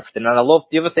belt and everything. And I love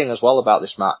the other thing as well about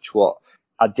this match. What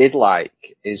I did like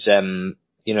is, the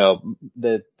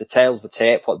tail of the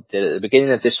tape, what they did at the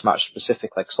beginning of this match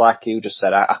specifically, because like you just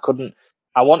said,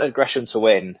 I wanted Gresham to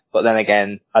win, but then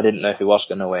again, I didn't know who was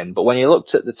going to win. But when you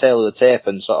looked at the tail of the tape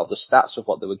and sort of the stats of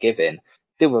what they were giving,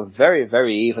 they were very,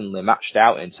 very evenly matched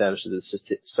out in terms of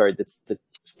the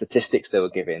statistics they were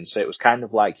giving. So it was kind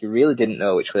of like you really didn't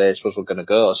know which way this was going to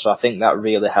go. So I think that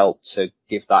really helped to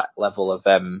give that level of,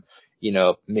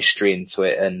 mystery into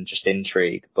it and just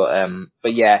intrigue. But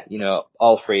yeah,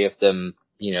 all three of them,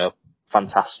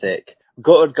 fantastic.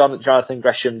 Gutted Jonathan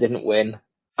Gresham didn't win.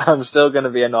 I'm still going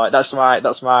to be annoyed. That's my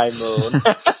moan.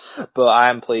 But I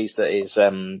am pleased that his,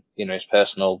 his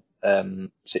personal,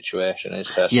 situation,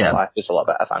 his personal life is a lot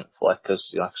better, thankfully,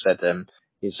 because, like I said,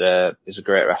 he's a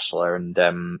great wrestler, and,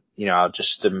 I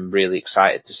just am really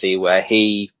excited to see where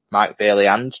he, Mike Bailey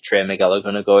and Trey Miguel are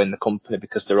going to go in the company,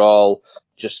 because the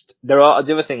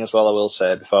other thing as well I will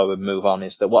say before we move on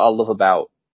is that what I love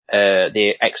about,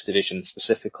 the X Division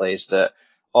specifically is that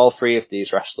all three of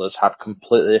these wrestlers had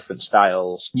completely different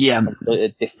styles,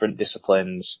 completely different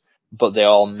disciplines, but they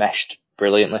all meshed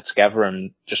brilliantly together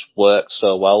and just worked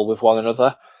so well with one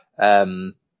another.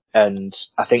 And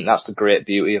I think that's the great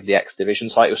beauty of the X Division.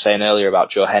 So like you were saying earlier about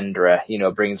Joe Hendry,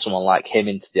 bringing someone like him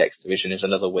into the X Division is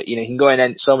another way. He can go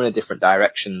in so many different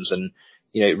directions, and,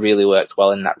 it really worked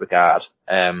well in that regard.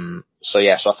 So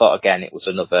I thought again it was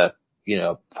another,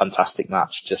 fantastic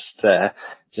match. Just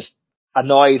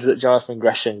annoyed that Jonathan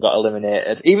Gresham got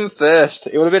eliminated. Even first,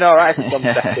 it would have been alright if he come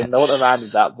second. I wouldn't have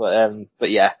minded that,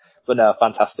 but no,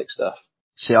 fantastic stuff.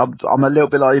 See, I'm a little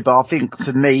bit like you, but I think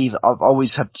for me, I've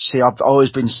always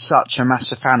been such a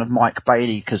massive fan of Mike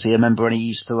Bailey, because I remember when he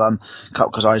used to, when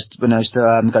I used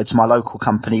to go to my local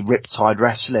company, Riptide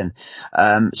Wrestling,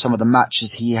 some of the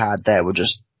matches he had there were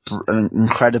just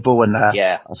incredible, and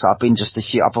so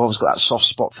I've always got that soft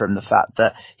spot for him, the fact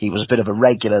that he was a bit of a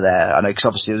regular there. I know, because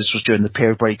obviously this was during the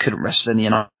period where he couldn't wrestle in the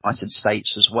United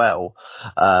States as well,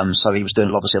 so he was doing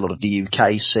obviously a lot of the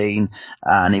UK scene,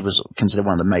 and he was considered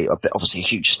one of the obviously a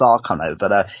huge star,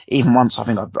 but even once I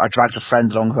think I dragged a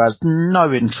friend along who has no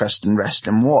interest in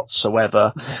wrestling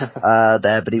whatsoever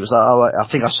there, but he was like, I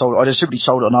just simply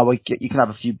sold it on, you can have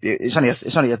a few, I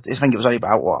think it was only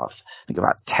about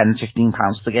about £10-15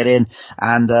 to get in,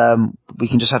 and we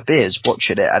can just have beers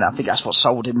watching it, and I think that's what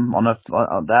sold him on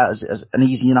that as an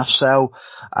easy enough sell.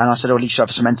 And I said, at least you have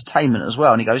some entertainment as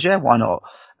well, and he goes, yeah, why not?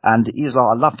 And he was like,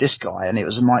 I love this guy, and it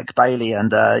was Mike Bailey,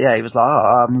 and he was like,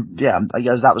 he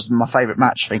goes, that was my favourite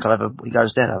match I think I've ever. He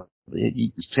goes,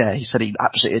 he said he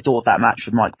absolutely adored that match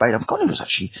with Mike Bailey. I've forgotten who was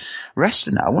actually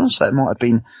wrestling that. I want to say it might have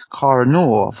been Cara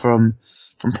Noor from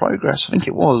Progress. I think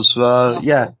it was.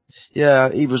 Yeah,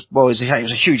 he was. Well, he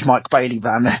was a huge Mike Bailey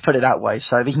fan, put it that way.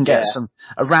 So if he can get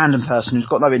a random person who's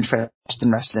got no interest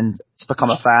in wrestling to become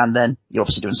a fan, then you're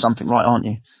obviously doing something right, aren't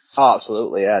you? Oh,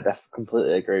 absolutely, yeah,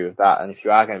 completely agree with that. And if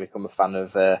you are going to become a fan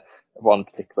of one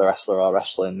particular wrestler or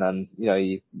wrestling, then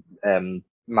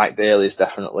Mike Bailey is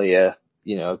definitely a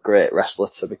great wrestler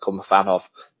to become a fan of.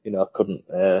 Couldn't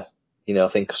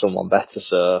think of someone better.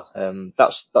 So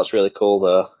that's really cool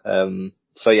though.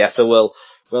 So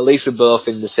at least we're both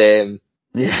in the same,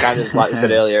 kind of like you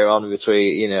said earlier on,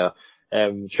 between,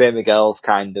 Trey Miguel's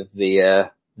kind of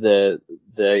the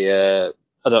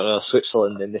I don't know,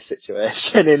 Switzerland in this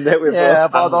situation, in that we're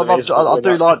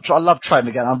both I love Trey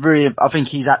Miguel. I think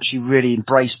he's actually really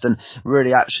embraced and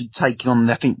really actually taken on,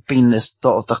 I think being this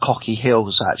sort of the cocky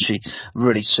heels actually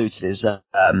really suited his,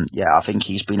 I think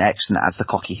he's been excellent as the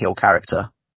cocky heel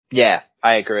character. Yeah,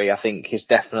 I agree. I think he's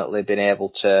definitely been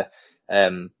able to,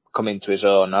 come into his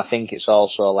own. I think it's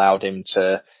also allowed him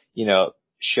to,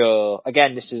 show,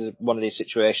 again, this is one of these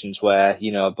situations where,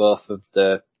 both of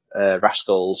the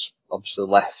Rascals obviously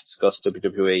left, go to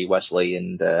WWE, Wesley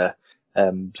and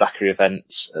Zachary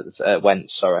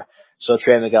Wentz, sorry. So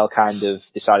Trey Miguel kind of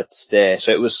decided to stay.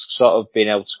 So it was sort of being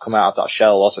able to come out of that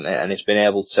shell, wasn't it? And he's been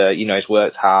able to, he's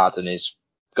worked hard and he's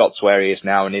got to where he is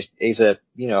now, and he's a,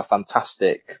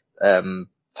 fantastic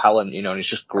talent, and he's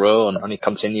just grown and he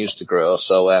continues to grow.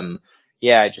 So it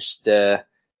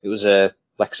was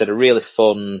like I said, a really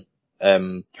fun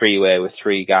three-way with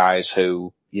three guys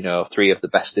who, three of the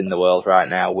best in the world right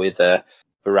now, with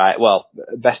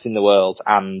best in the world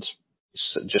and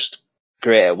just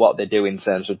great at what they do in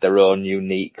terms of their own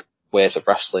unique ways of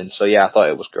wrestling. So I thought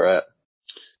it was great.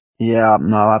 Yeah,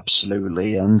 no,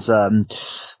 absolutely. And, as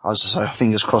I say,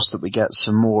 fingers crossed that we get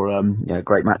some more,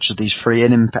 great matches of these three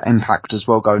in Impact as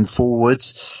well going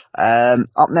forwards.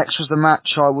 Up next was the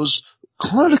match I was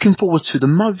kind of looking forward to the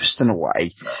most in a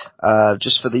way,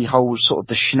 just for the whole sort of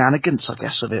the shenanigans, I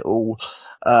guess, of it all.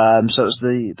 So it was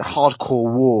the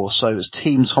Hardcore War. So it was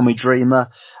Team Tommy Dreamer,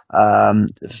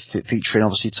 featuring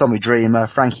obviously Tommy Dreamer,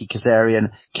 Frankie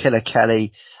Kazarian, Killer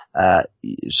Kelly,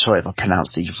 sorry if I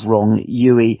pronounced these wrong,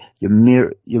 Yui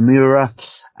Yamura,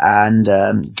 and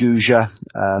Guja,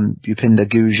 Bhupinder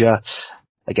Guja,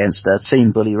 against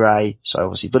Team Bully Ray. So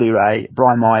obviously Bully Ray,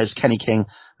 Brian Myers, Kenny King,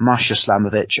 Masha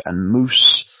Slamovich and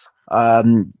Moose.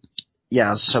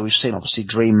 So we've seen obviously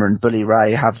Dreamer and Bully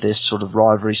Ray have this sort of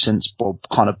rivalry since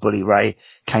Bully Ray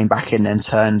came back in and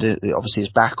turned obviously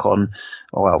his back on,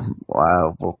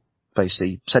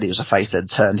 basically said he was a face, then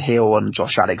turned heel on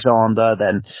Josh Alexander.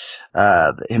 Then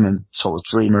him and sort of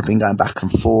Dreamer have been going back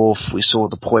and forth. We saw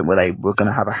the point where they were going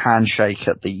to have a handshake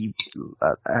at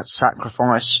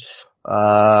Sacrifice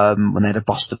when they had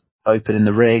busted open in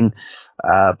the ring,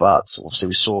 but obviously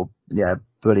we saw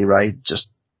Bully Ray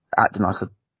just acting like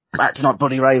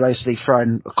Bully Ray, basically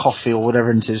throwing a coffee or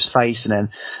whatever into his face, and then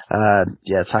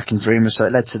attacking Dreamer. So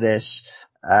it led to this,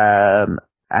 and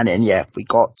then we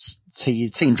got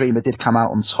Team Dreamer did come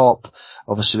out on top.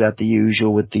 Obviously we had the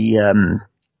usual with the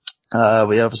I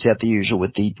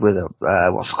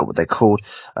forgot what they're called,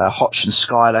 Hotch and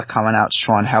Skyler coming out to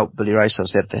try and help Bully Ray. So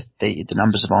they had the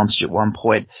numbers advantage at one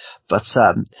point, but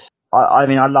I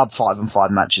mean, I love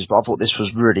 5-on-5 matches, but I thought this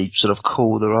was really sort of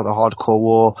cool. The rather hardcore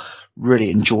war,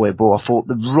 really enjoyable. I thought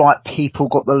the right people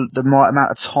got the right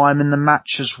amount of time in the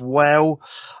match as well.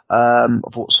 I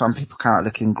thought some people came out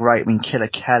looking great. I mean, Killer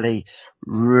Kelly,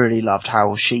 really loved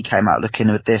how she came out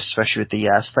looking with this, especially with the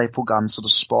staple gun sort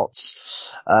of spots.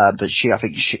 But I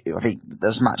think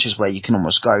there's matches where you can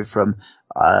almost go from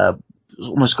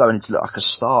almost going into look like a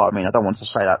star. I mean, I don't want to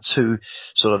say that too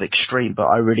sort of extreme, but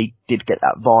I really did get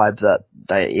that vibe that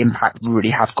Impact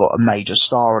really have got a major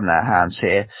star on their hands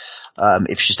here.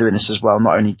 If she's doing this as well,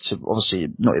 not only to obviously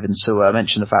not even to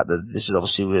mention the fact that this is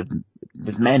obviously with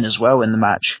men as well in the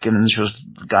match, given she was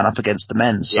going up against the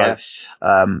men. So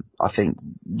I think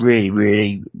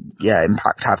really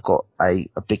Impact have got a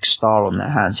big star on their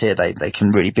hands here. They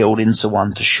can really build into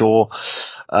one for sure.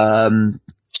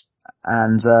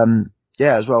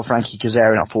 As well, Frankie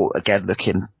Kazarian, I thought, again,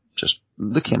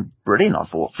 looking brilliant, I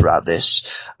thought, throughout this.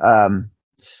 Overall,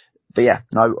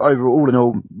 all in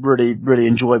all, really, really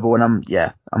enjoyable, and I'm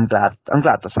glad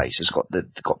the Faces got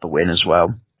the win as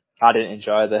well. I didn't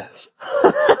enjoy this.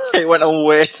 It went on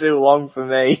way too long for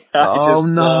me.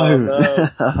 No.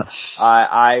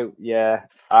 I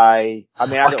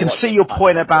can see your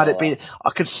point about it being. I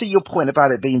can see your point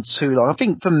about it being too long. I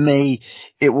think for me,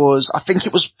 it was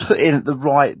put in at the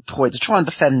right point to try and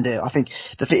defend it. I think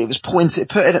it was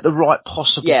put in at the right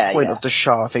possible point of the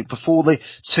show. I think before the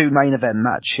two main event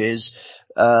matches,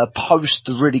 post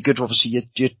the really good, obviously,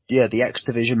 the X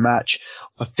Division match.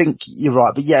 I think you're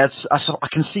right, but I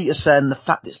can see you saying the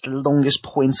fact it's the longest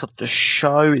point of the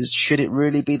show should it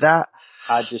really be that?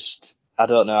 I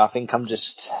don't know. I think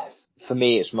for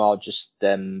me, it's more just,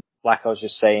 like I was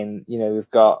just saying, we've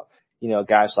got,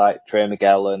 guys like Trey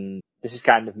Miguel, and this is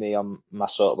kind of me on my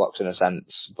soapbox in a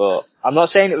sense, but I'm not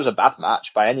saying it was a bad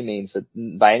match by any means.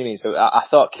 I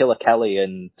thought Killer Kelly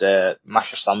and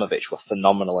Masha Slamovich were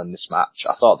phenomenal in this match.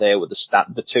 I thought they were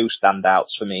the two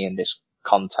standouts for me in this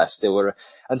contest. They were,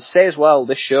 and to say as well,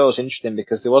 this show's interesting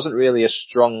because there wasn't really a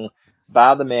strong,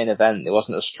 by the main event, there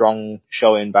wasn't a strong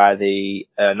showing by the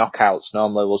knockouts.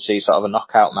 Normally we'll see sort of a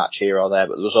knockout match here or there,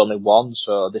 but there was only one,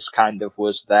 so this kind of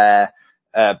was there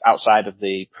outside of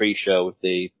the pre-show with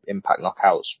the Impact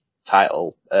Knockouts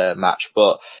title match.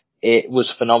 But it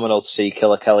was phenomenal to see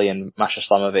Killer Kelly and Masha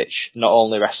Slamovich not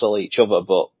only wrestle each other,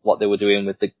 but what they were doing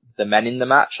with the men in the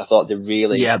match. I thought they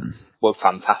really were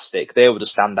fantastic. They were the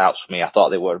standouts for me. I thought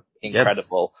they were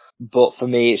incredible. But for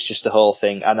me, it's just the whole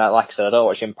thing. And like I said, I don't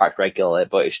watch Impact regularly,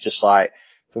 but it's just like,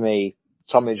 for me,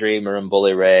 Tommy Dreamer and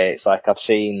Bully Ray, it's like I've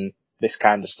seen this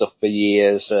kind of stuff for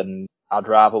years, and I'd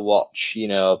rather watch,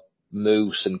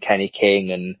 Moose and Kenny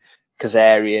King and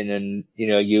Kazarian and,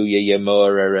 Yuya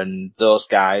Yamura and those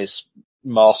guys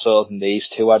more so than these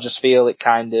two. I just feel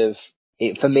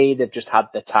for me, they've just had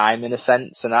the time in a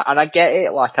sense. And I get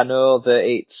it. Like, I know that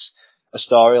it's a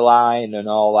storyline and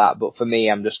all that, but for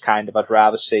me, I'm just I'd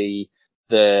rather see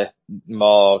the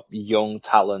more young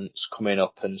talents coming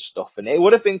up and stuff. And it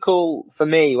would have been cool for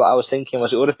me. What I was thinking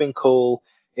was it would have been cool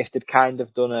if they'd kind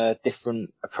of done a different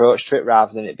approach to it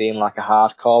rather than it being like a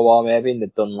hardcore war maybe, and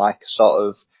they'd done like a sort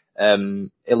of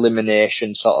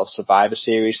elimination sort of Survivor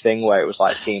Series thing where it was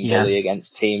like Team Bully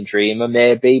against Team Dreamer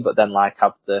maybe, but then like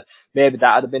maybe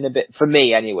that would have been a bit, for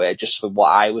me anyway, just for what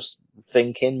I was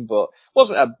thinking, but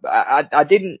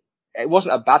it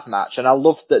wasn't a bad match, and I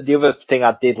loved that. The other thing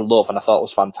I did love and I thought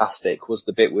was fantastic was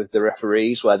the bit with the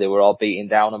referees where they were all beating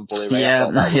down on Bully Ray.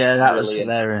 That was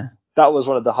hilarious. That was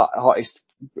one of the hottest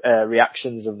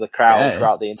reactions of the crowd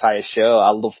throughout the entire show. I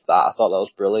loved that. I thought that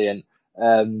was brilliant.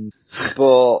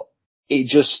 But it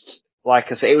just,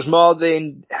 like I said, it was more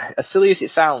as silly as it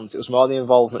sounds, it was more the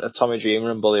involvement of Tommy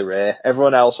Dreamer and Bully Ray.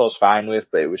 Everyone else I was fine with,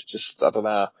 but it was just, I don't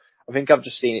know. I think I've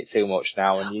just seen it too much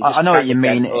now, and you just I know what you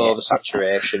mean.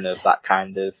 Oversaturation of that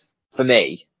kind of, for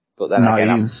me. But then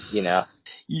again,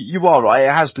 you are right.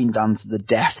 It has been done to the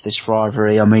death, this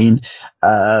rivalry. I mean,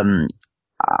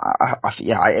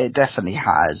 it definitely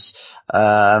has.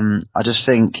 I just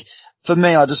think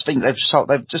they've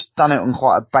just done it on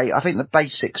quite a I think the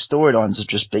basic storylines have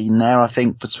just been there. I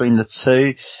think between the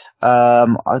two,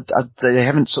 they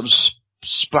haven't sort of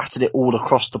splattered it all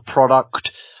across the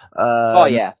product.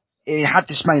 Had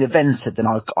this main evented, then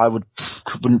I would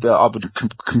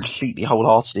completely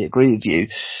wholeheartedly agree with you.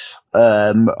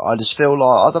 I just feel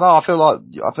like, I don't know, I feel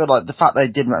like the fact they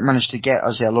did manage to get,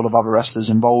 a lot of other wrestlers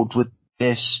involved with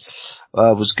this,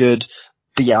 was good.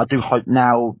 But yeah, I do hope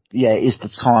now, is the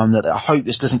time that I hope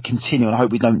this doesn't continue, and I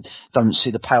hope we don't see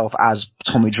the payoff as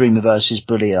Tommy Dreamer versus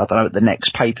Bully, I don't know, at the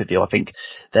next pay-per-view. I think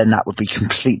then that would be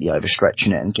completely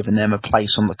overstretching it, and giving them a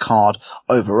place on the card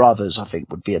over others, I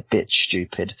think would be a bit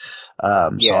stupid. So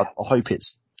I hope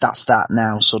that's that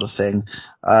now sort of thing.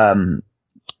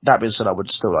 That being said, I would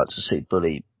still like to see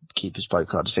Bully keep his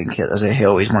poke. I think as a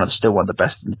heel, he's still one of the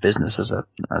best in the business as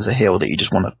a heel that you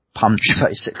just want to punch,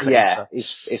 basically. Yeah,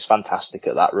 he's fantastic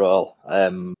at that role.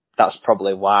 That's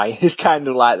probably why he's kind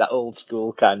of like that old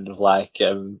school kind of like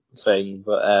thing.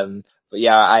 But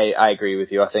yeah, I agree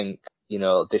with you. I think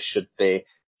this should be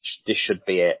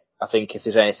it. I think if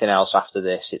there's anything else after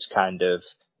this, it's kind of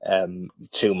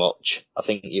too much. I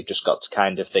think you've just got to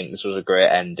kind of think this was a great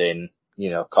ending.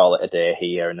 Call it a day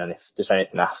here, and then if there's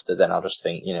anything after, then I'll just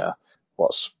think,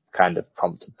 what's kind of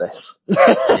prompted this.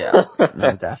 Yeah,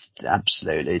 no,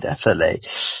 absolutely, definitely.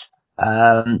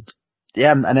 And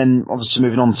then obviously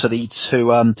moving on to the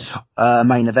two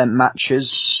main event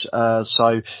matches.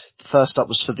 So first up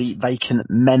was for the vacant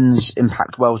men's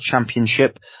Impact World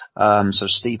Championship. So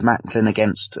Steve Macklin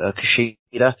against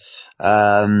Kushida.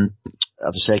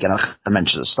 Obviously, again, I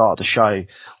mentioned at the start of the show,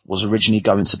 was originally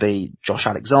going to be Josh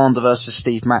Alexander versus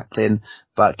Steve Macklin,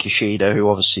 but Kushida, who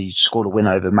obviously scored a win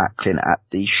over Macklin at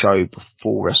the show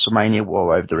before WrestleMania,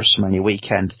 over the WrestleMania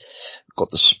weekend,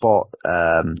 got the spot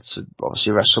to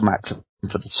obviously wrestle Macklin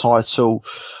for the title.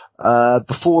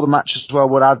 Before the match as well,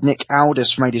 we'll add Nick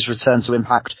Aldis made his return to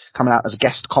Impact, coming out as a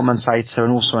guest commentator,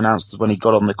 and also announced that when he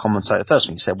got on the commentator, the first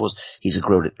thing he said was he's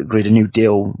agreed a new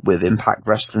deal with Impact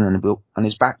Wrestling and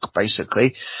is back,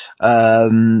 basically.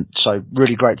 So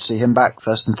really great to see him back,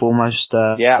 first and foremost.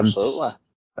 Yeah, absolutely.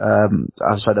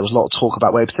 So there was a lot of talk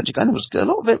about where he potentially going. A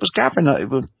lot of it was gathering that it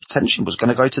potentially was going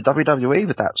to go to WWE,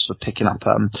 with that sort of picking up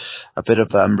a bit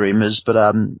of rumours. But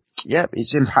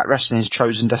it's Impact Wrestling, his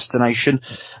chosen destination.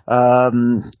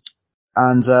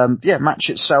 Match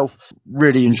itself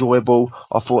really enjoyable.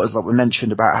 I thought, as like we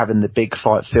mentioned about having the big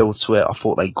fight feel to it, I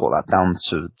thought they got that down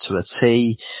to a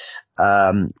T.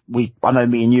 I know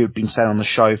me and you have been saying on the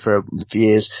show for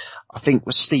years, I think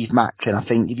with Steve Macklin, I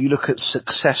think if you look at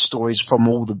success stories from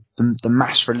all the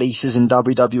mass releases in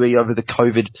WWE over the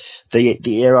COVID,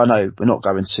 the era, I know we're not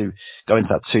going to go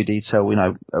into that too detail. We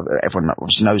know, everyone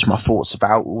obviously knows my thoughts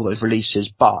about all those releases,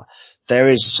 but there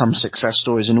is some success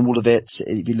stories in all of it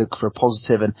if you look for a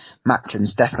positive, and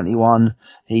Macklin's definitely one.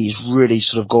 He's really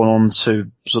sort of gone on to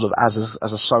sort of as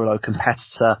a solo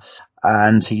competitor,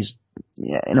 and he's,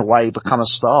 in a way, become a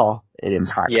star in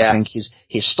Impact. Yeah. I think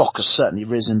his stock has certainly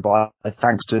risen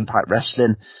thanks to Impact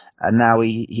Wrestling, and now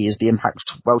he is the Impact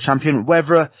World Champion.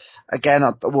 Whether, again,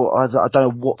 I don't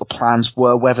know what the plans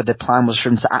were, whether the plan was for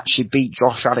him to actually beat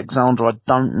Josh Alexander, I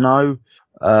don't know.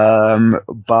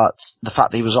 But the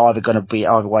fact that he was either going to be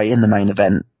either way in the main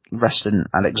event, wrestling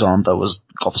Alexander, was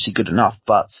obviously good enough.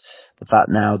 But the fact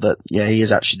now that, he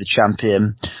is actually the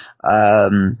champion,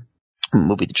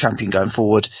 will be the champion going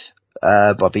forward,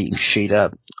 by beating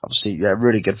Kushida. Obviously,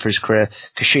 really good for his career.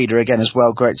 Kushida again as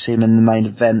well, great to see him in the main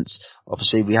event.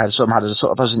 Obviously, we had a sort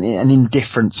of an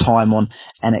indifferent time on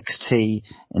NXT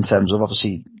in terms of,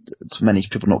 obviously, to many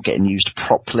people not getting used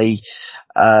properly.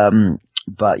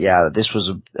 But this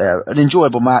was an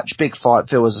enjoyable match, big fight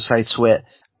feel, as I say to it,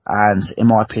 and in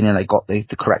my opinion, they got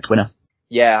the correct winner.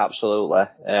 Yeah, absolutely.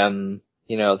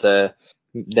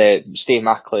 The Steve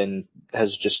Macklin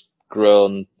has just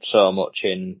grown so much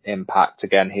in Impact.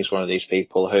 Again, he's one of these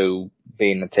people who,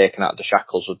 being taken out of the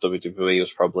shackles of WWE,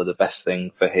 was probably the best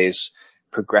thing for his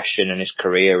progression and his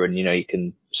career. And, you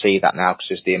can see that now because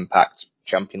he's the Impact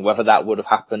champion. Whether that would have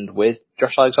happened with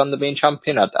Josh Alexander being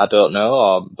champion, I don't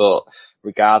know. But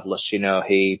regardless,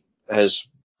 he has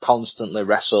constantly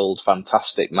wrestled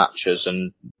fantastic matches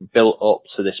and built up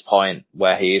to this point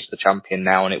where he is the champion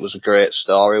now. And it was a great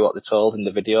story what they told in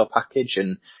the video package.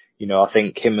 And, I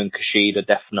think him and Kushida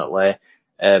definitely,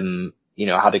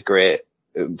 had a great,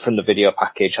 from the video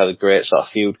package, had a great sort of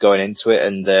feud going into it,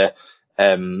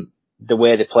 and the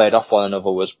way they played off one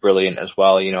another was brilliant as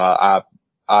well.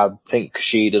 I think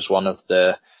Kushida's one of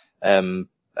the,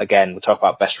 again, we talk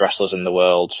about best wrestlers in the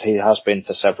world. He has been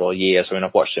for several years. I mean,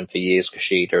 I've watched him for years,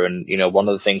 Kushida, and, one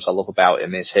of the things I love about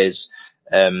him is his,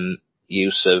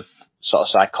 use of sort of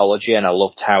psychology, and I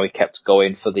loved how he kept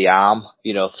going for the arm,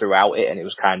 throughout it, and it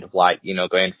was kind of like,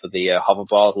 going for the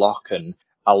hoverboard lock, and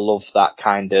I love that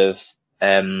kind of,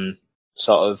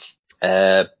 sort of,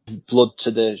 blood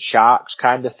to the sharks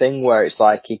kind of thing, where it's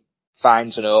like he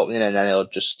finds an opening and then he'll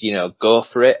just, go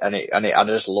for it, and I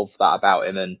just love that about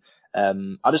him, and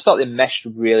I just thought they meshed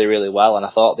really, really well, and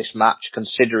I thought this match,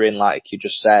 considering, like you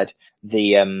just said,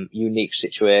 the unique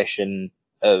situation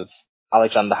of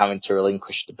Alexander having to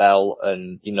relinquish the belt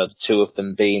and, the two of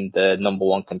them being the number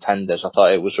one contenders, I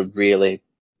thought it was a really,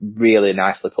 really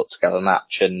nicely put together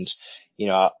match. And,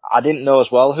 I didn't know as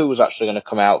well who was actually going to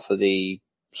come out for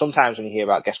sometimes when you hear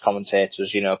about guest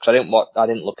commentators, because I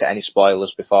didn't look at any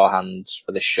spoilers beforehand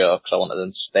for this show because I wanted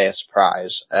them to stay a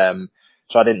surprise.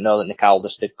 So I didn't know that Nick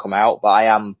Aldis did come out, but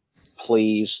I am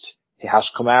pleased he has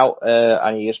come out,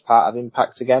 and he is part of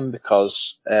Impact again,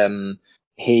 because,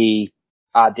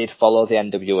 I did follow the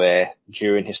NWA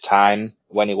during his time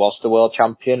when he was the world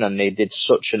champion, and he did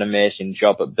such an amazing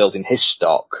job at building his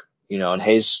stock, and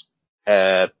his,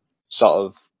 sort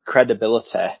of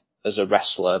credibility as a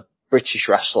wrestler, British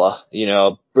wrestler,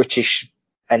 British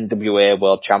NWA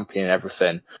world champion and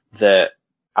everything, that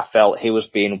I felt he was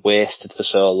being wasted for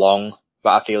so long,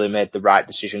 but I feel he made the right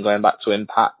decision going back to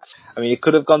Impact. I mean, he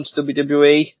could have gone to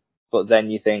WWE, but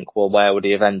then you think, well, where would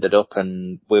he have ended up?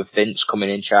 And with Vince coming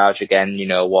in charge again,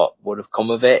 what would have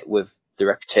come of it with the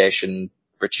reputation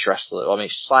British wrestler? I mean,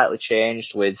 it's slightly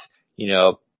changed with,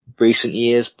 recent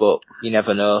years, but you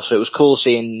never know. So it was cool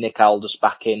seeing Nick Aldis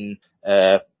back in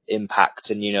Impact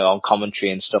and, on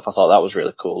commentary and stuff. I thought that was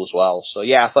really cool as well. So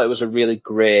yeah, I thought it was a really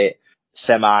great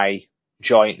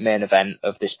semi-joint main event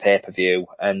of this pay-per-view.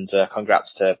 And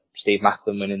congrats to Steve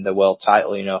Macklin winning the world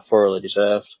title, thoroughly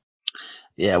deserved.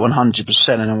 Yeah, 100%,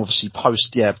 and obviously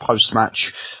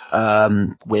post-match,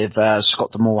 with,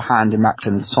 Scott D'Amore handing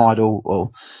Macklin the title,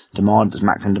 or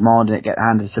Macklin demanding it get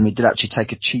handed to him. He did actually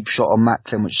take a cheap shot on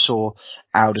Macklin, which saw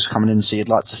Aldis coming in, so you'd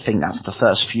like to think that's the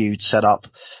first feud set up,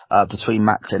 between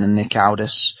Macklin and Nick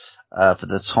Aldis, for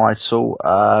the title.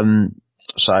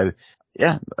 So,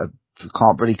 yeah,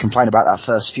 can't really complain about that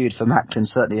first feud for Macklin.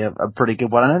 Certainly a pretty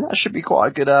good one, and that should be quite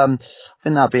a good. I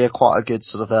think that'd be quite a good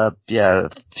sort of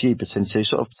feud between two,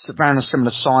 sort of around a similar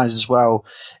size as well,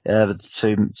 with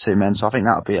the two men. So I think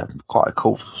that would be quite a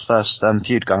cool first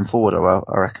feud going forward. I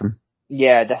reckon.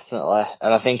 Yeah, definitely,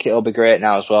 and I think it'll be great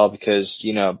now as well because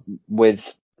with,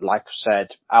 like I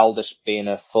said, Aldis being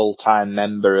a full-time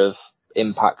member of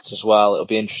Impact as well, it'll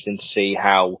be interesting to see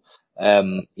how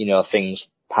things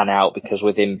pan out, because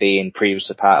with him being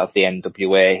previously part of the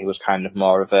NWA, he was kind of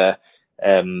more of a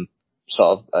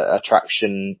sort of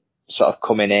attraction sort of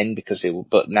coming in,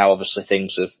 but now obviously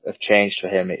things have changed for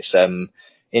him. It's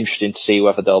interesting to see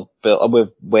whether they'll build.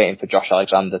 We're waiting for Josh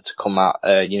Alexander to come out,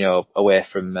 away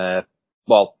from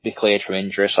be cleared from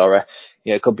injury. Sorry,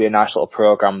 it could be a nice little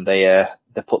program they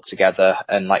put together,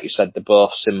 and like you said, they're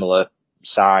both similar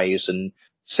size and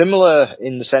similar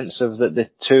in the sense of that the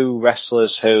two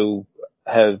wrestlers who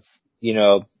have,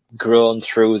 grown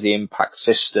through the Impact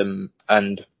system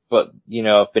but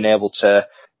have been able to,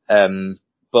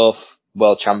 both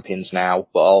world champions now,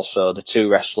 but also the two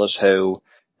wrestlers who,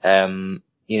 have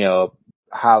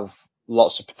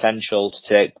lots of potential to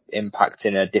take Impact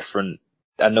in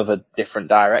another different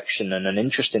direction and an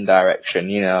interesting direction,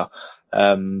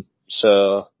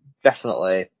 so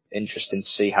definitely interesting to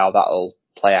see how that'll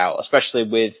play out, especially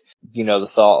with, the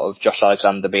thought of Josh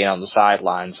Alexander being on the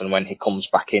sidelines, and when he comes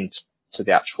back into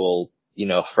the actual,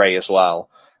 fray as well,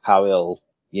 how he'll,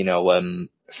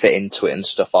 fit into it and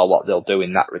stuff, or what they'll do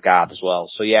in that regard as well.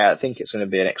 So yeah, I think it's going to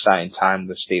be an exciting time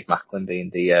with Steve Macklin being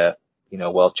the,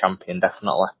 world champion,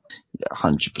 definitely. Yeah,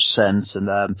 100%,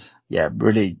 and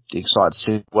really excited to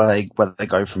see where they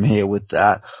go from here with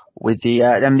that. With the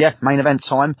main event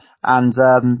time, and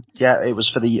it was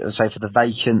for the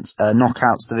vacant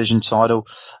Knockouts division title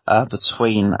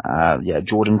between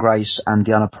Jordynne Grace and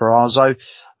Deonna Purrazzo.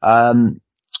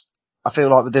 I feel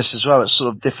like with this as well, it's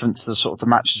sort of different to the sort of the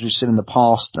matches we've seen in the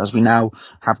past, as we now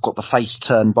have got the face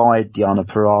turned by Deonna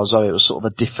Purrazzo. It was sort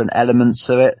of a different element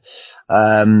to it.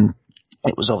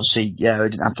 It was obviously, it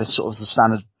didn't have the sort of the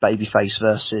standard babyface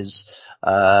versus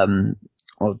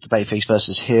or the babyface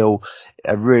versus heel,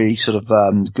 a really sort of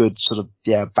good sort of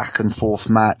back and forth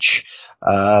match.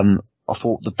 I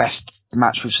thought the best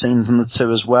match we've seen from the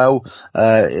two as well,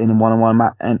 in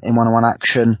one-on-one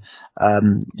action.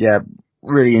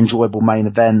 Really enjoyable main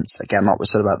event. Again, like we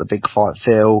said about the big fight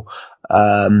feel.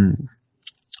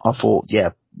 I thought,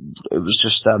 it was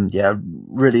just,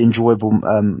 really enjoyable,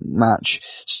 match.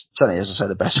 Certainly, as I say,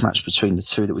 the best match between the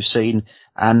two that we've seen.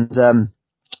 And,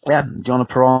 Deonna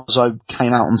Purrazzo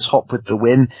came out on top with the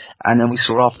win, and then we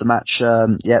saw after the match, a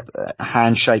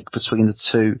handshake between the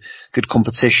two. Good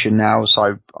competition now,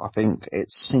 so I think it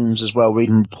seems as well,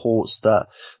 reading reports, that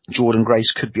Jordynne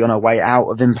Grace could be on her way out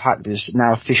of Impact, is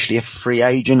now officially a free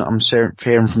agent. I'm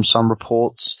hearing from some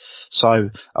reports. So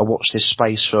I watch this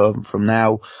space from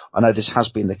now. I know this has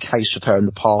been the case with her in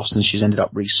the past, and she's ended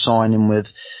up re-signing with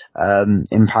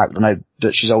Impact. I know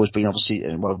that she's always been obviously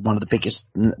one of the biggest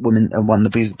women and one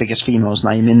of the biggest females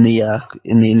name in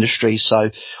the industry.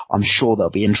 So I'm sure there'll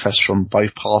be interest from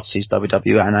both parties,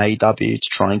 WWE and AEW, to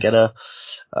try and get her.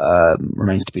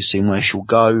 Remains to be seen where she'll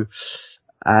go.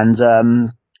 And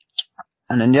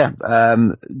then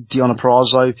Deonna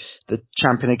Purrazzo, the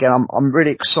champion again. I'm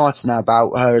really excited now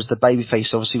about her as the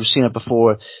babyface. Obviously, we've seen her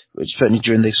before, certainly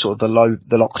during the sort of the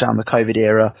lockdown, the COVID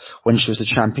era, when she was the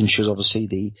champion. She was obviously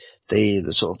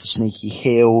the sort of the sneaky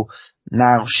heel.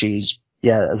 Now she's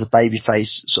as a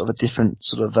babyface, sort of a different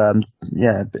sort of a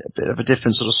bit of a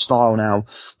different sort of style now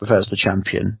with her as the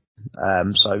champion.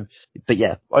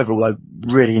 Overall,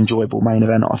 really enjoyable main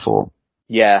event, I thought.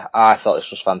 Yeah, I thought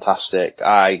this was fantastic.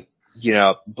 I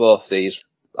love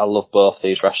both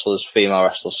these wrestlers, female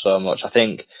wrestlers, so much. I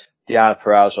think Deonna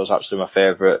Purrazzo was actually my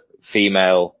favourite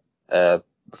female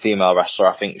wrestler.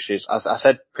 I think she's, as I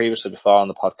said previously before on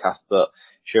the podcast, but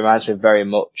she reminds me very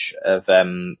much of,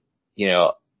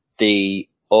 the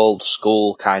old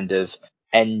school kind of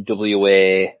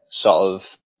NWA sort of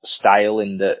style,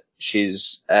 in that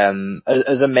she's,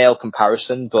 as a male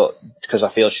comparison, but because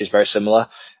I feel she's very similar.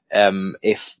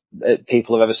 If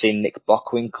people have ever seen Nick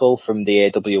Bockwinkel from the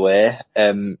AWA,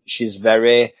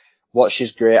 what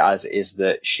she's great as is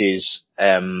that she's,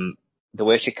 the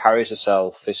way she carries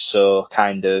herself is so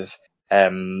kind of,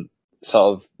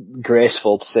 sort of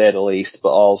graceful, to say the least, but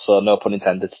also, no pun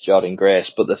intended, to Jordynne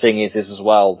Grace. But the thing is as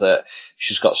well that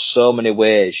she's got so many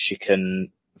ways she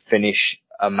can finish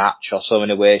a match, or so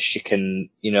many ways she can,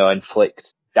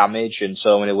 inflict damage, and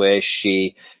so many ways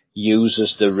she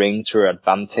uses the ring to her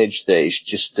advantage,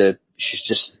 that she's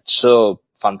just so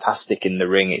fantastic in the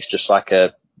ring. It's just like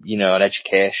an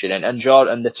education. And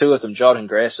the two of them, Jordynne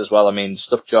Grace as well. I mean,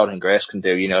 stuff Jordynne Grace can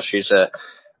do, she's a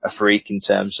freak in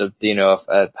terms of,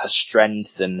 her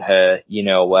strength and her,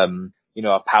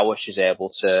 her power she's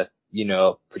able to,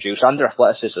 produce, and her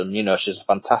athleticism. She's a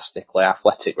fantastically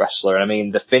athletic wrestler. And I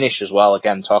mean, the finish as well,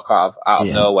 again, talk out of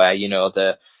nowhere,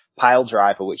 the pile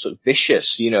driver, which looked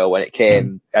vicious, when it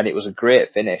came, and it was a great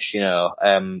finish,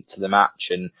 to the match,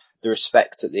 and the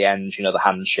respect at the end, the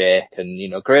handshake,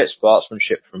 and, great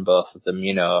sportsmanship from both of them,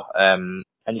 and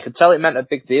you could tell it meant a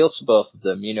big deal to both of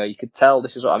them, you could tell,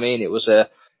 this is what I mean, it was a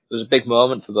big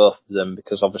moment for both of them,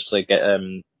 because obviously,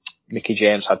 Mickie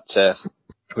James had to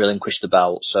relinquish the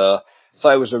belt, so I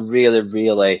thought it was a really,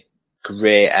 really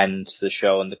great end to the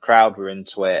show, and the crowd were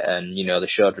into it, and they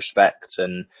showed respect,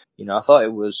 and I thought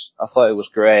it was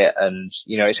great. And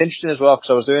it's interesting as well,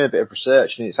 because I was doing a bit of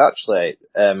research, and it's actually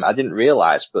I didn't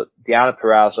realise, but Deonna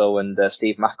Purrazzo and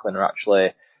Steve Maclin are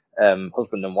actually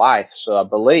husband and wife, so I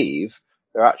believe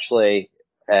they're actually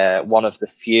one of the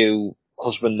few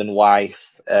husband and wife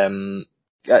at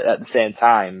the same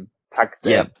time tagged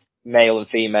male and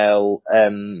female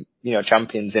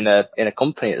champions in a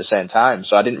company at the same time.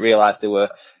 So I didn't realise they were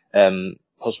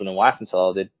husband and wife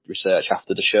until I did research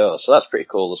after the show. So that's pretty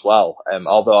cool as well.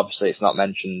 Although obviously it's not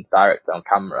mentioned directly on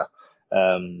camera.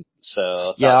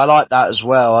 I like that as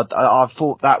well. I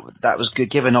thought that was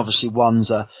good, given obviously one's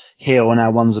a heel and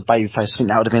now one's a babyface. I think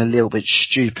that would have been a little bit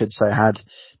stupid, so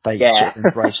they sort of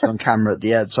embraced on camera at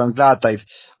the end. So I'm glad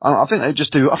I think it's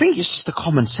just the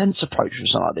common sense approach or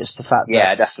something like this. The fact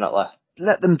that definitely.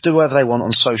 Let them do whatever they want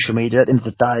on social media. At the end of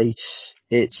the day,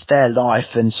 it's their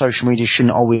life, and social media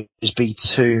shouldn't always be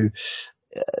too,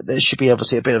 there should be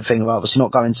obviously a bit of a thing of obviously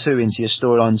not going too into your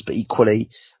storylines, but equally,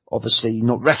 obviously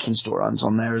not wrecking storylines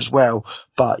on there as well.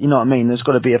 But you know what I mean? There's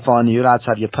got to be a fine. You're allowed to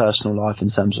have your personal life in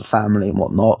terms of family and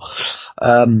whatnot.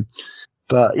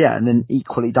 But yeah, and then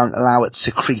equally don't allow it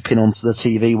to creep in onto the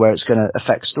TV where it's going to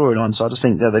affect storylines. So I just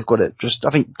think that they've got it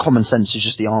I think common sense is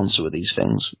just the answer with these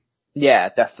things. Yeah,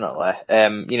 definitely.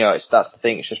 That's the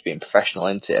thing. It's just being professional,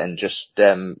 isn't it? And just,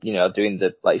 doing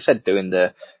the, like you said, doing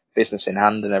the business in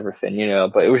hand and everything, you know,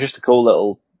 but it was just a cool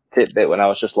little tidbit when I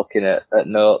was just looking at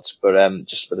notes, but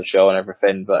just for the show and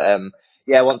everything. But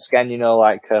yeah, once again, you know,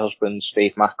 like her husband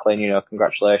Steve Macklin, you know,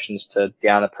 congratulations to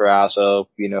Deonna Purrazzo,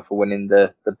 you know, for winning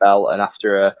the belt, and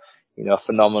after a, you know,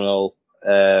 phenomenal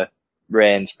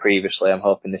reigns previously, I'm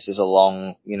hoping this is a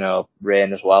long, you know,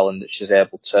 reign as well, and that she's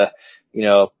able to, you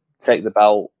know, take the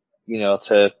belt, you know,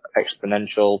 to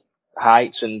exponential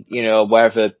heights, and, you know,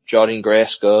 wherever Jordynne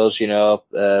Grace goes, you know,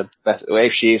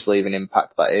 if she is leaving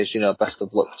Impact, that is, you know, best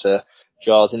of luck to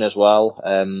Jordynne as well.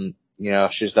 You know,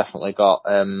 she's definitely got,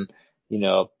 you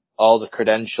know, all the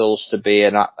credentials to be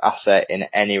an asset in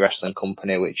any wrestling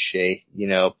company which she, you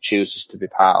know, chooses to be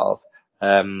part of.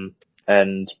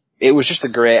 And it was just a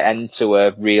great end to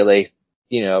a really,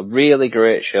 you know, really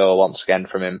great show once again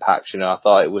from Impact. You know, I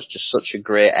thought it was just such a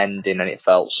great ending, and it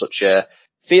felt such a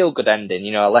feel-good ending.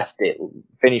 You know, I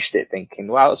finished it thinking,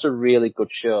 wow, it's a really good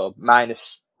show.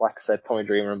 Minus, like I said, Tommy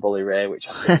Dreamer and Bully Ray, which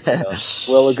I think, you know,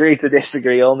 we'll agree to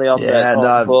disagree only on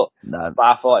that. But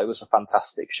I thought it was a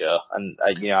fantastic show. And,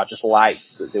 you know, I just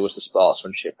liked that there was the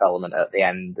sportsmanship element at the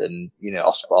end, and, you know,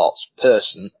 a sports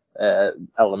person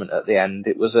element at the end.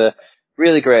 It was a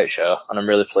really great show, and I'm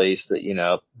really pleased that, you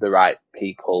know, the right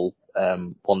people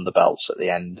won the belts at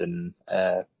the end, and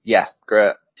yeah,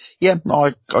 great. Yeah,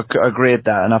 I agree with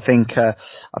that, and I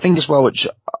think as well, which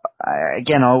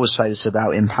again I always say this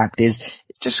about Impact, is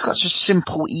it's just got such a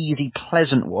simple, easy,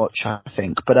 pleasant watch. I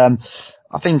think, but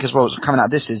I think as well as coming out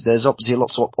of this is there's obviously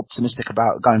lots of optimistic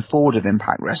about going forward with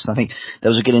Impact Wrestling. I think there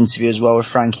was a good interview as well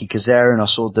with Frankie Kazarian, I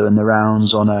saw doing the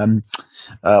rounds on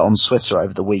Twitter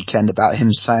over the weekend, about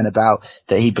him saying about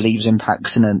that he believes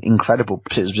Impact's in an incredible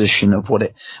position of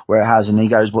where it has, and he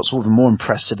goes, what's even more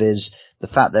impressive is the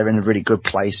fact they're in a really good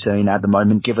place, you know, at the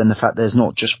moment, given the fact there's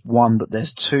not just one, but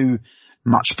there's two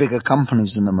much bigger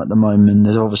companies than them at the moment.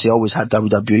 There's obviously always had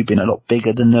WWE being a lot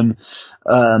bigger than them.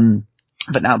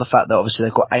 But now the fact that obviously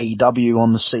they've got AEW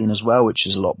on the scene as well, which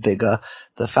is a lot bigger,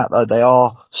 the fact that they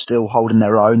are still holding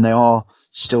their own, they are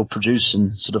still producing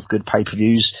sort of good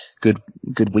pay-per-views, good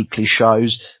weekly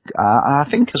shows. And I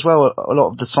think as well, a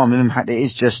lot of the time with Impact, it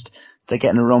is just they're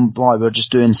getting it wrong by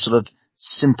just doing sort of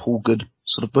simple, good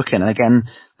sort of booking. And again,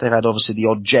 they've had obviously the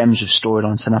odd gems of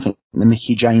storylines, and I think the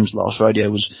Mickie James last rodeo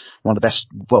was one of the best,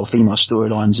 female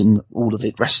storylines in all of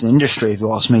the wrestling industry, if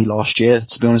you ask me, last year,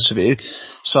 to be honest with you.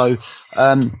 So,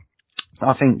 I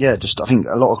think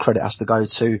a lot of credit has to go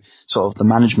to sort of the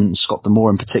management and Scott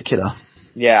D'Amore in particular.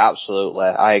 Yeah, absolutely.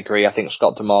 I agree. I think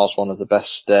Scott D'Amore's one of the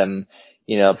best,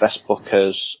 you know, best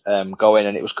bookers, going,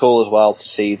 and it was cool as well to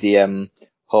see the,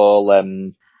 whole,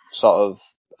 sort of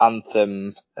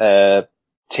anthem,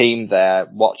 team there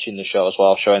watching the show as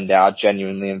well, showing they are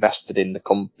genuinely invested in the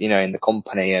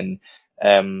company, and,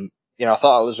 you know, I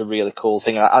thought it was a really cool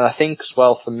thing. And I think as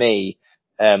well for me,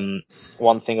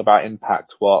 one thing about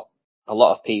Impact, what a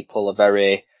lot of people are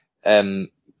very,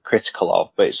 critical of,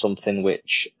 but it's something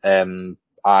which,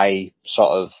 I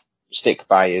sort of stick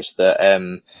by, is that,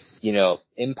 you know,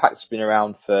 Impact's been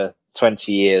around for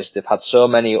 20 years. They've had so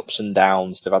many ups and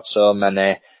downs. They've had so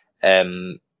many,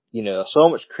 you know, so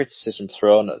much criticism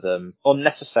thrown at them,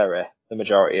 unnecessary the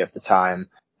majority of the time.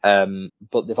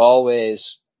 But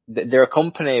they're a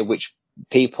company which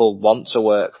people want to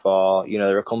work for. You know,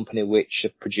 they're a company which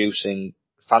are producing,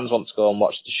 fans want to go and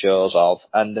watch the shows of,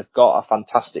 and they've got a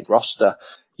fantastic roster.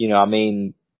 You know, I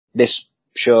mean, this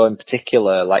show in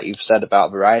particular, like you've said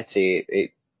about variety,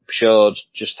 it showed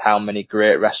just how many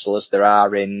great wrestlers there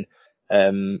are in,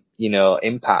 you know,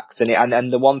 Impact.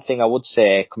 And the one thing I would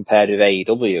say compared with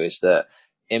AEW is that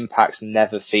Impact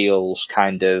never feels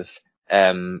kind of,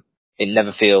 it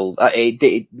never feels,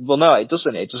 it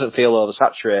doesn't. It doesn't feel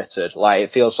oversaturated. Like,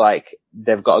 it feels like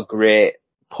they've got a great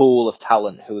pool of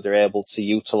talent who they're able to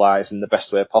utilize in the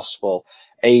best way possible.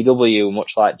 AEW,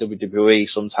 much like WWE,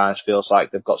 sometimes feels like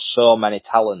they've got so many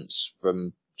talents,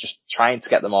 from just trying to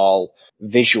get them all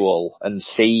visual and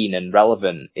seen and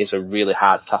relevant is a really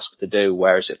hard task to do.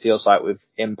 Whereas it feels like with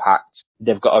Impact,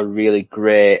 they've got a really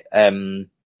great,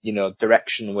 you know,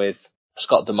 direction with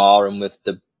Scott D'Amore, and with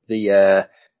the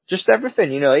just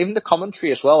everything, you know, even the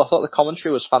commentary as well. I thought the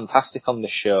commentary was fantastic on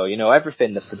this show. You know,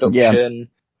 everything, the production. Yeah.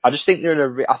 I just think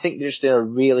they're just in a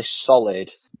really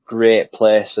solid, great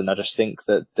place, and I just think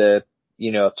that the,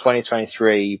 you know,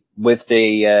 2023 with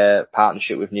the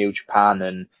partnership with New Japan,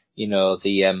 and, you know,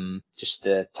 the just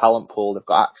the talent pool they've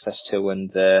got access to, and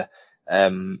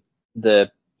the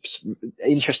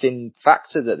interesting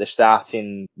factor that they're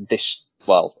starting this,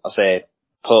 well, I say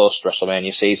post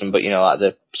WrestleMania season, but, you know, like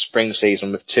the spring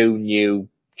season with two new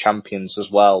champions as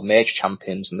well, major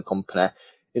champions in the company,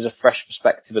 is a fresh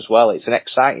perspective as well. It's an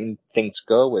exciting thing to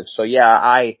go with. So yeah,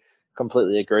 I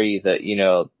completely agree that, you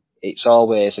know, it's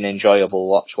always an enjoyable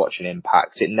watching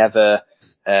Impact. It never,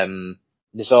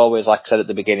 there's always, like I said at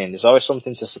the beginning, there's always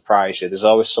something to surprise you. There's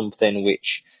always something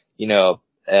which, you know,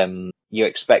 you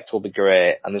expect will be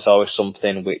great, and there's always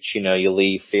something which, you know, you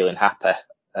leave feeling happy.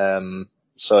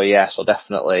 So yes, I'll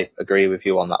definitely agree with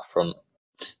you on that front.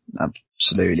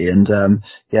 Absolutely, and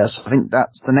yes, I think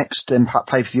that's the next Impact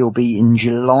pay-per-view will be in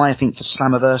July. I think for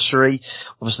Slammiversary,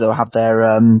 obviously they'll have their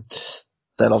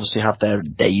they'll obviously have their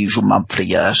usual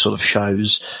monthly sort of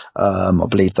shows. I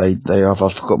believe they have.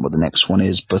 I've forgotten what the next one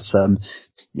is, but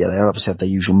yeah, they obviously have their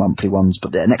usual monthly ones.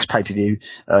 But their next pay-per-view,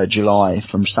 July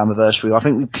from Slammiversary. I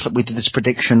think we did this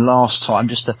prediction last time.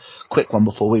 Just a quick one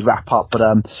before we wrap up. But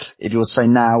if you were to say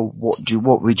now, what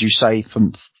would you say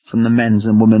from the men's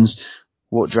and women's?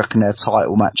 What do you reckon their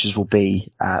title matches will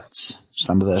be at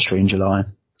Slammiversary in July?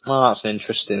 Well, that's an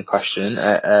interesting question,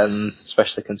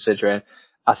 especially considering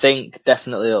I think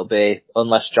definitely it'll be,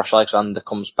 unless Josh Alexander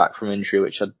comes back from injury,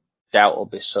 which I doubt will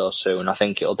be so soon, I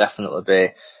think it'll definitely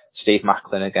be Steve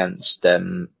Macklin against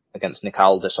Nick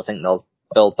Aldis. I think they'll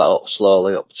build that up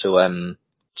slowly up to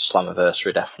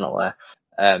Slammiversary, definitely.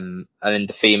 And in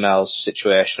the females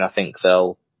situation, I think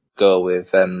they'll go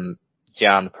with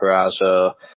Diana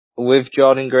Purrazzo. With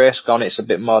Jordan Grace gone, it's a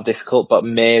bit more difficult, but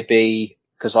maybe,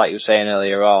 because like you were saying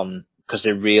earlier on, because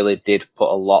they really did put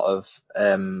a lot of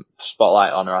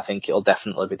spotlight on her, I think it'll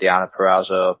definitely be Diana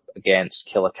Purrazzo against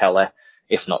Killer Kelly,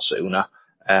 if not sooner.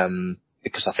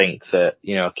 Because I think that,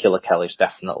 you know, Killer Kelly's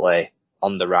definitely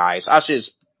on the rise, as is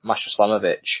Masha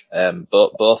Slamovich,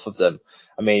 both of them.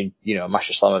 I mean, you know,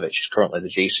 Masha Slamovich is currently the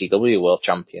GCW World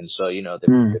Champion, so, you know, they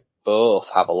both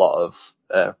have a lot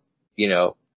of, you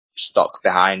know, stock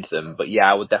behind them. But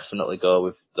yeah, I would definitely go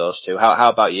with those two. How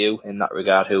about you in that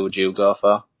regard? Who would you go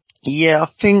for? Yeah, I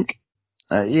think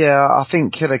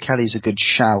Killer Kelly's a good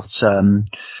shout.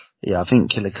 I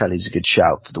think Killer Kelly's a good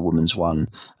shout for the women's one,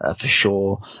 for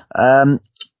sure.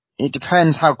 It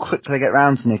depends how quickly they get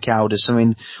round to Nick Aldis. I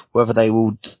mean, whether they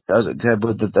will, as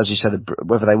you said,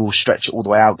 whether they will stretch it all the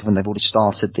way out, given they've already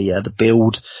started the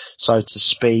build, so to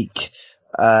speak.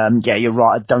 Yeah, you're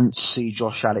right. I don't see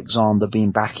Josh Alexander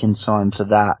being back in time for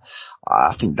that.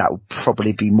 I think that will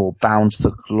probably be more bound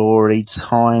for glory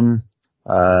time.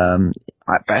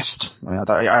 At best. I mean,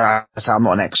 I'm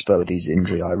not an expert with his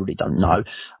injury. I really don't know.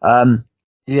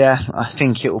 Yeah, I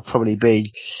think it will probably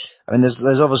be, I mean,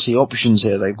 there's obviously options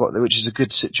here they've got, which is a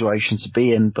good situation to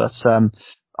be in, but, I'm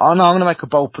going to make a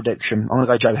bold prediction. I'm going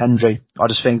to go Joe Hendry. I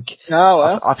just think,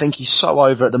 I think he's so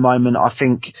over at the moment. I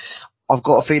think, I've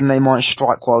got a feeling they might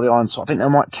strike while the iron's hot. I think they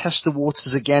might test the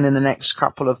waters again in the next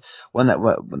couple of,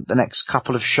 the next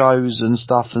couple of shows and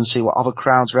stuff, and see what other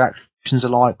crowds' reactions are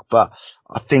like. But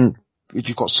I think if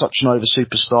you've got such an over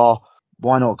superstar,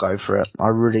 why not go for it?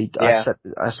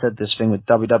 I said this thing with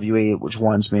WWE, which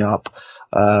winds me up,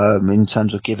 in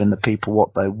terms of giving the people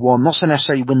what they want. Not so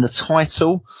necessarily win the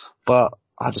title, but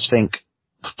I just think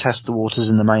test the waters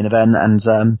in the main event. And,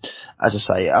 as I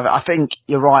say, I think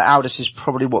you're right. Aldis is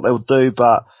probably what they'll do,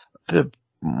 but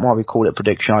why we call it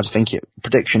prediction, I just think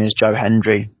prediction is Joe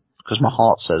Hendry, because my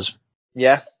heart says.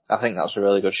 Yeah, I think that's a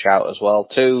really good shout as well.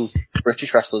 2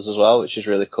 British wrestlers as well, which is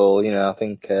really cool. You know, I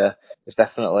think, it's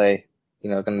definitely, you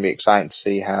know, going to be exciting to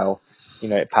see how, you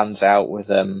know, it pans out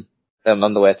with, on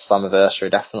the way to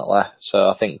Slammiversary, definitely. So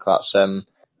I think that's,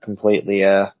 completely,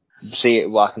 I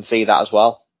can see that as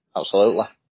well.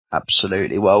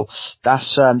 Absolutely. Well,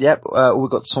 that's, all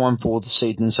we've got time for this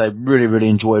evening. So really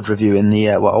enjoyed reviewing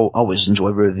always enjoy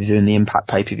reviewing the Impact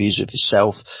pay-per-views with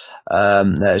yourself.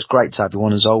 It's great to have you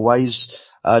on as always.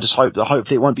 Just hope that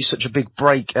hopefully it won't be such a big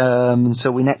break,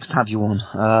 until we next have you on.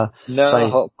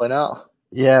 Hopefully not.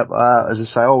 Yeah, as I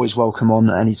say, always welcome on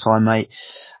at any time, mate.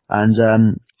 And,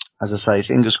 as I say,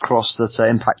 fingers crossed that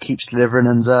Impact keeps delivering,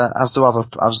 and as do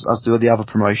the other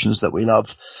promotions that we love.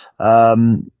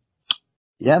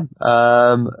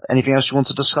 Anything else you want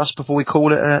to discuss before we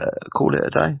call it a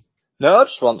day? No,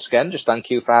 just once again, just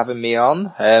thank you for having me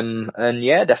on. And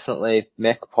yeah, definitely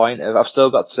make a point of, I've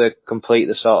still got to complete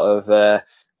the sort of,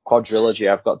 quadrilogy.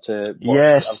 I've got to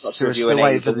watch, I've got to review an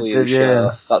AEW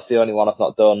show. That's the only one I've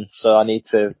not done. So I need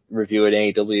to review an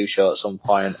AEW show at some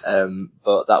point.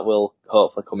 But that will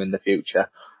hopefully come in the future.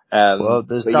 Well,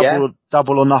 there's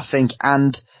Double or Nothing,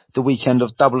 and the weekend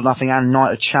of Double or Nothing and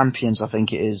Night of Champions, I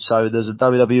think it is. So there's a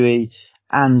WWE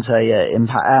and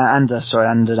Impact and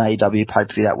an AEW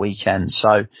pay-per-view that weekend.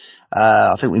 So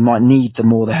I think we might need the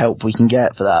more the help we can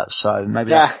get for that. So maybe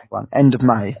that one, end of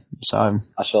May. So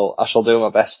I shall do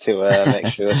my best to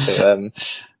make sure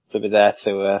to be there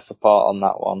to support on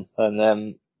that one. And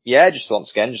yeah, just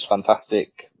once again, just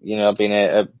fantastic. You know, been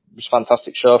a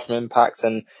fantastic show from Impact,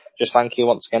 and just thank you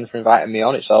once again for inviting me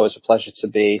on. It's always a pleasure to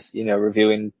be, you know,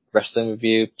 reviewing wrestling with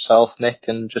you, Nick,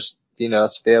 and just, you know,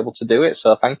 to be able to do it.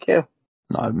 So thank you.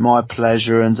 No, my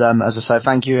pleasure. And as I say,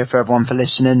 thank you for everyone for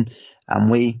listening,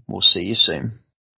 and we will see you soon.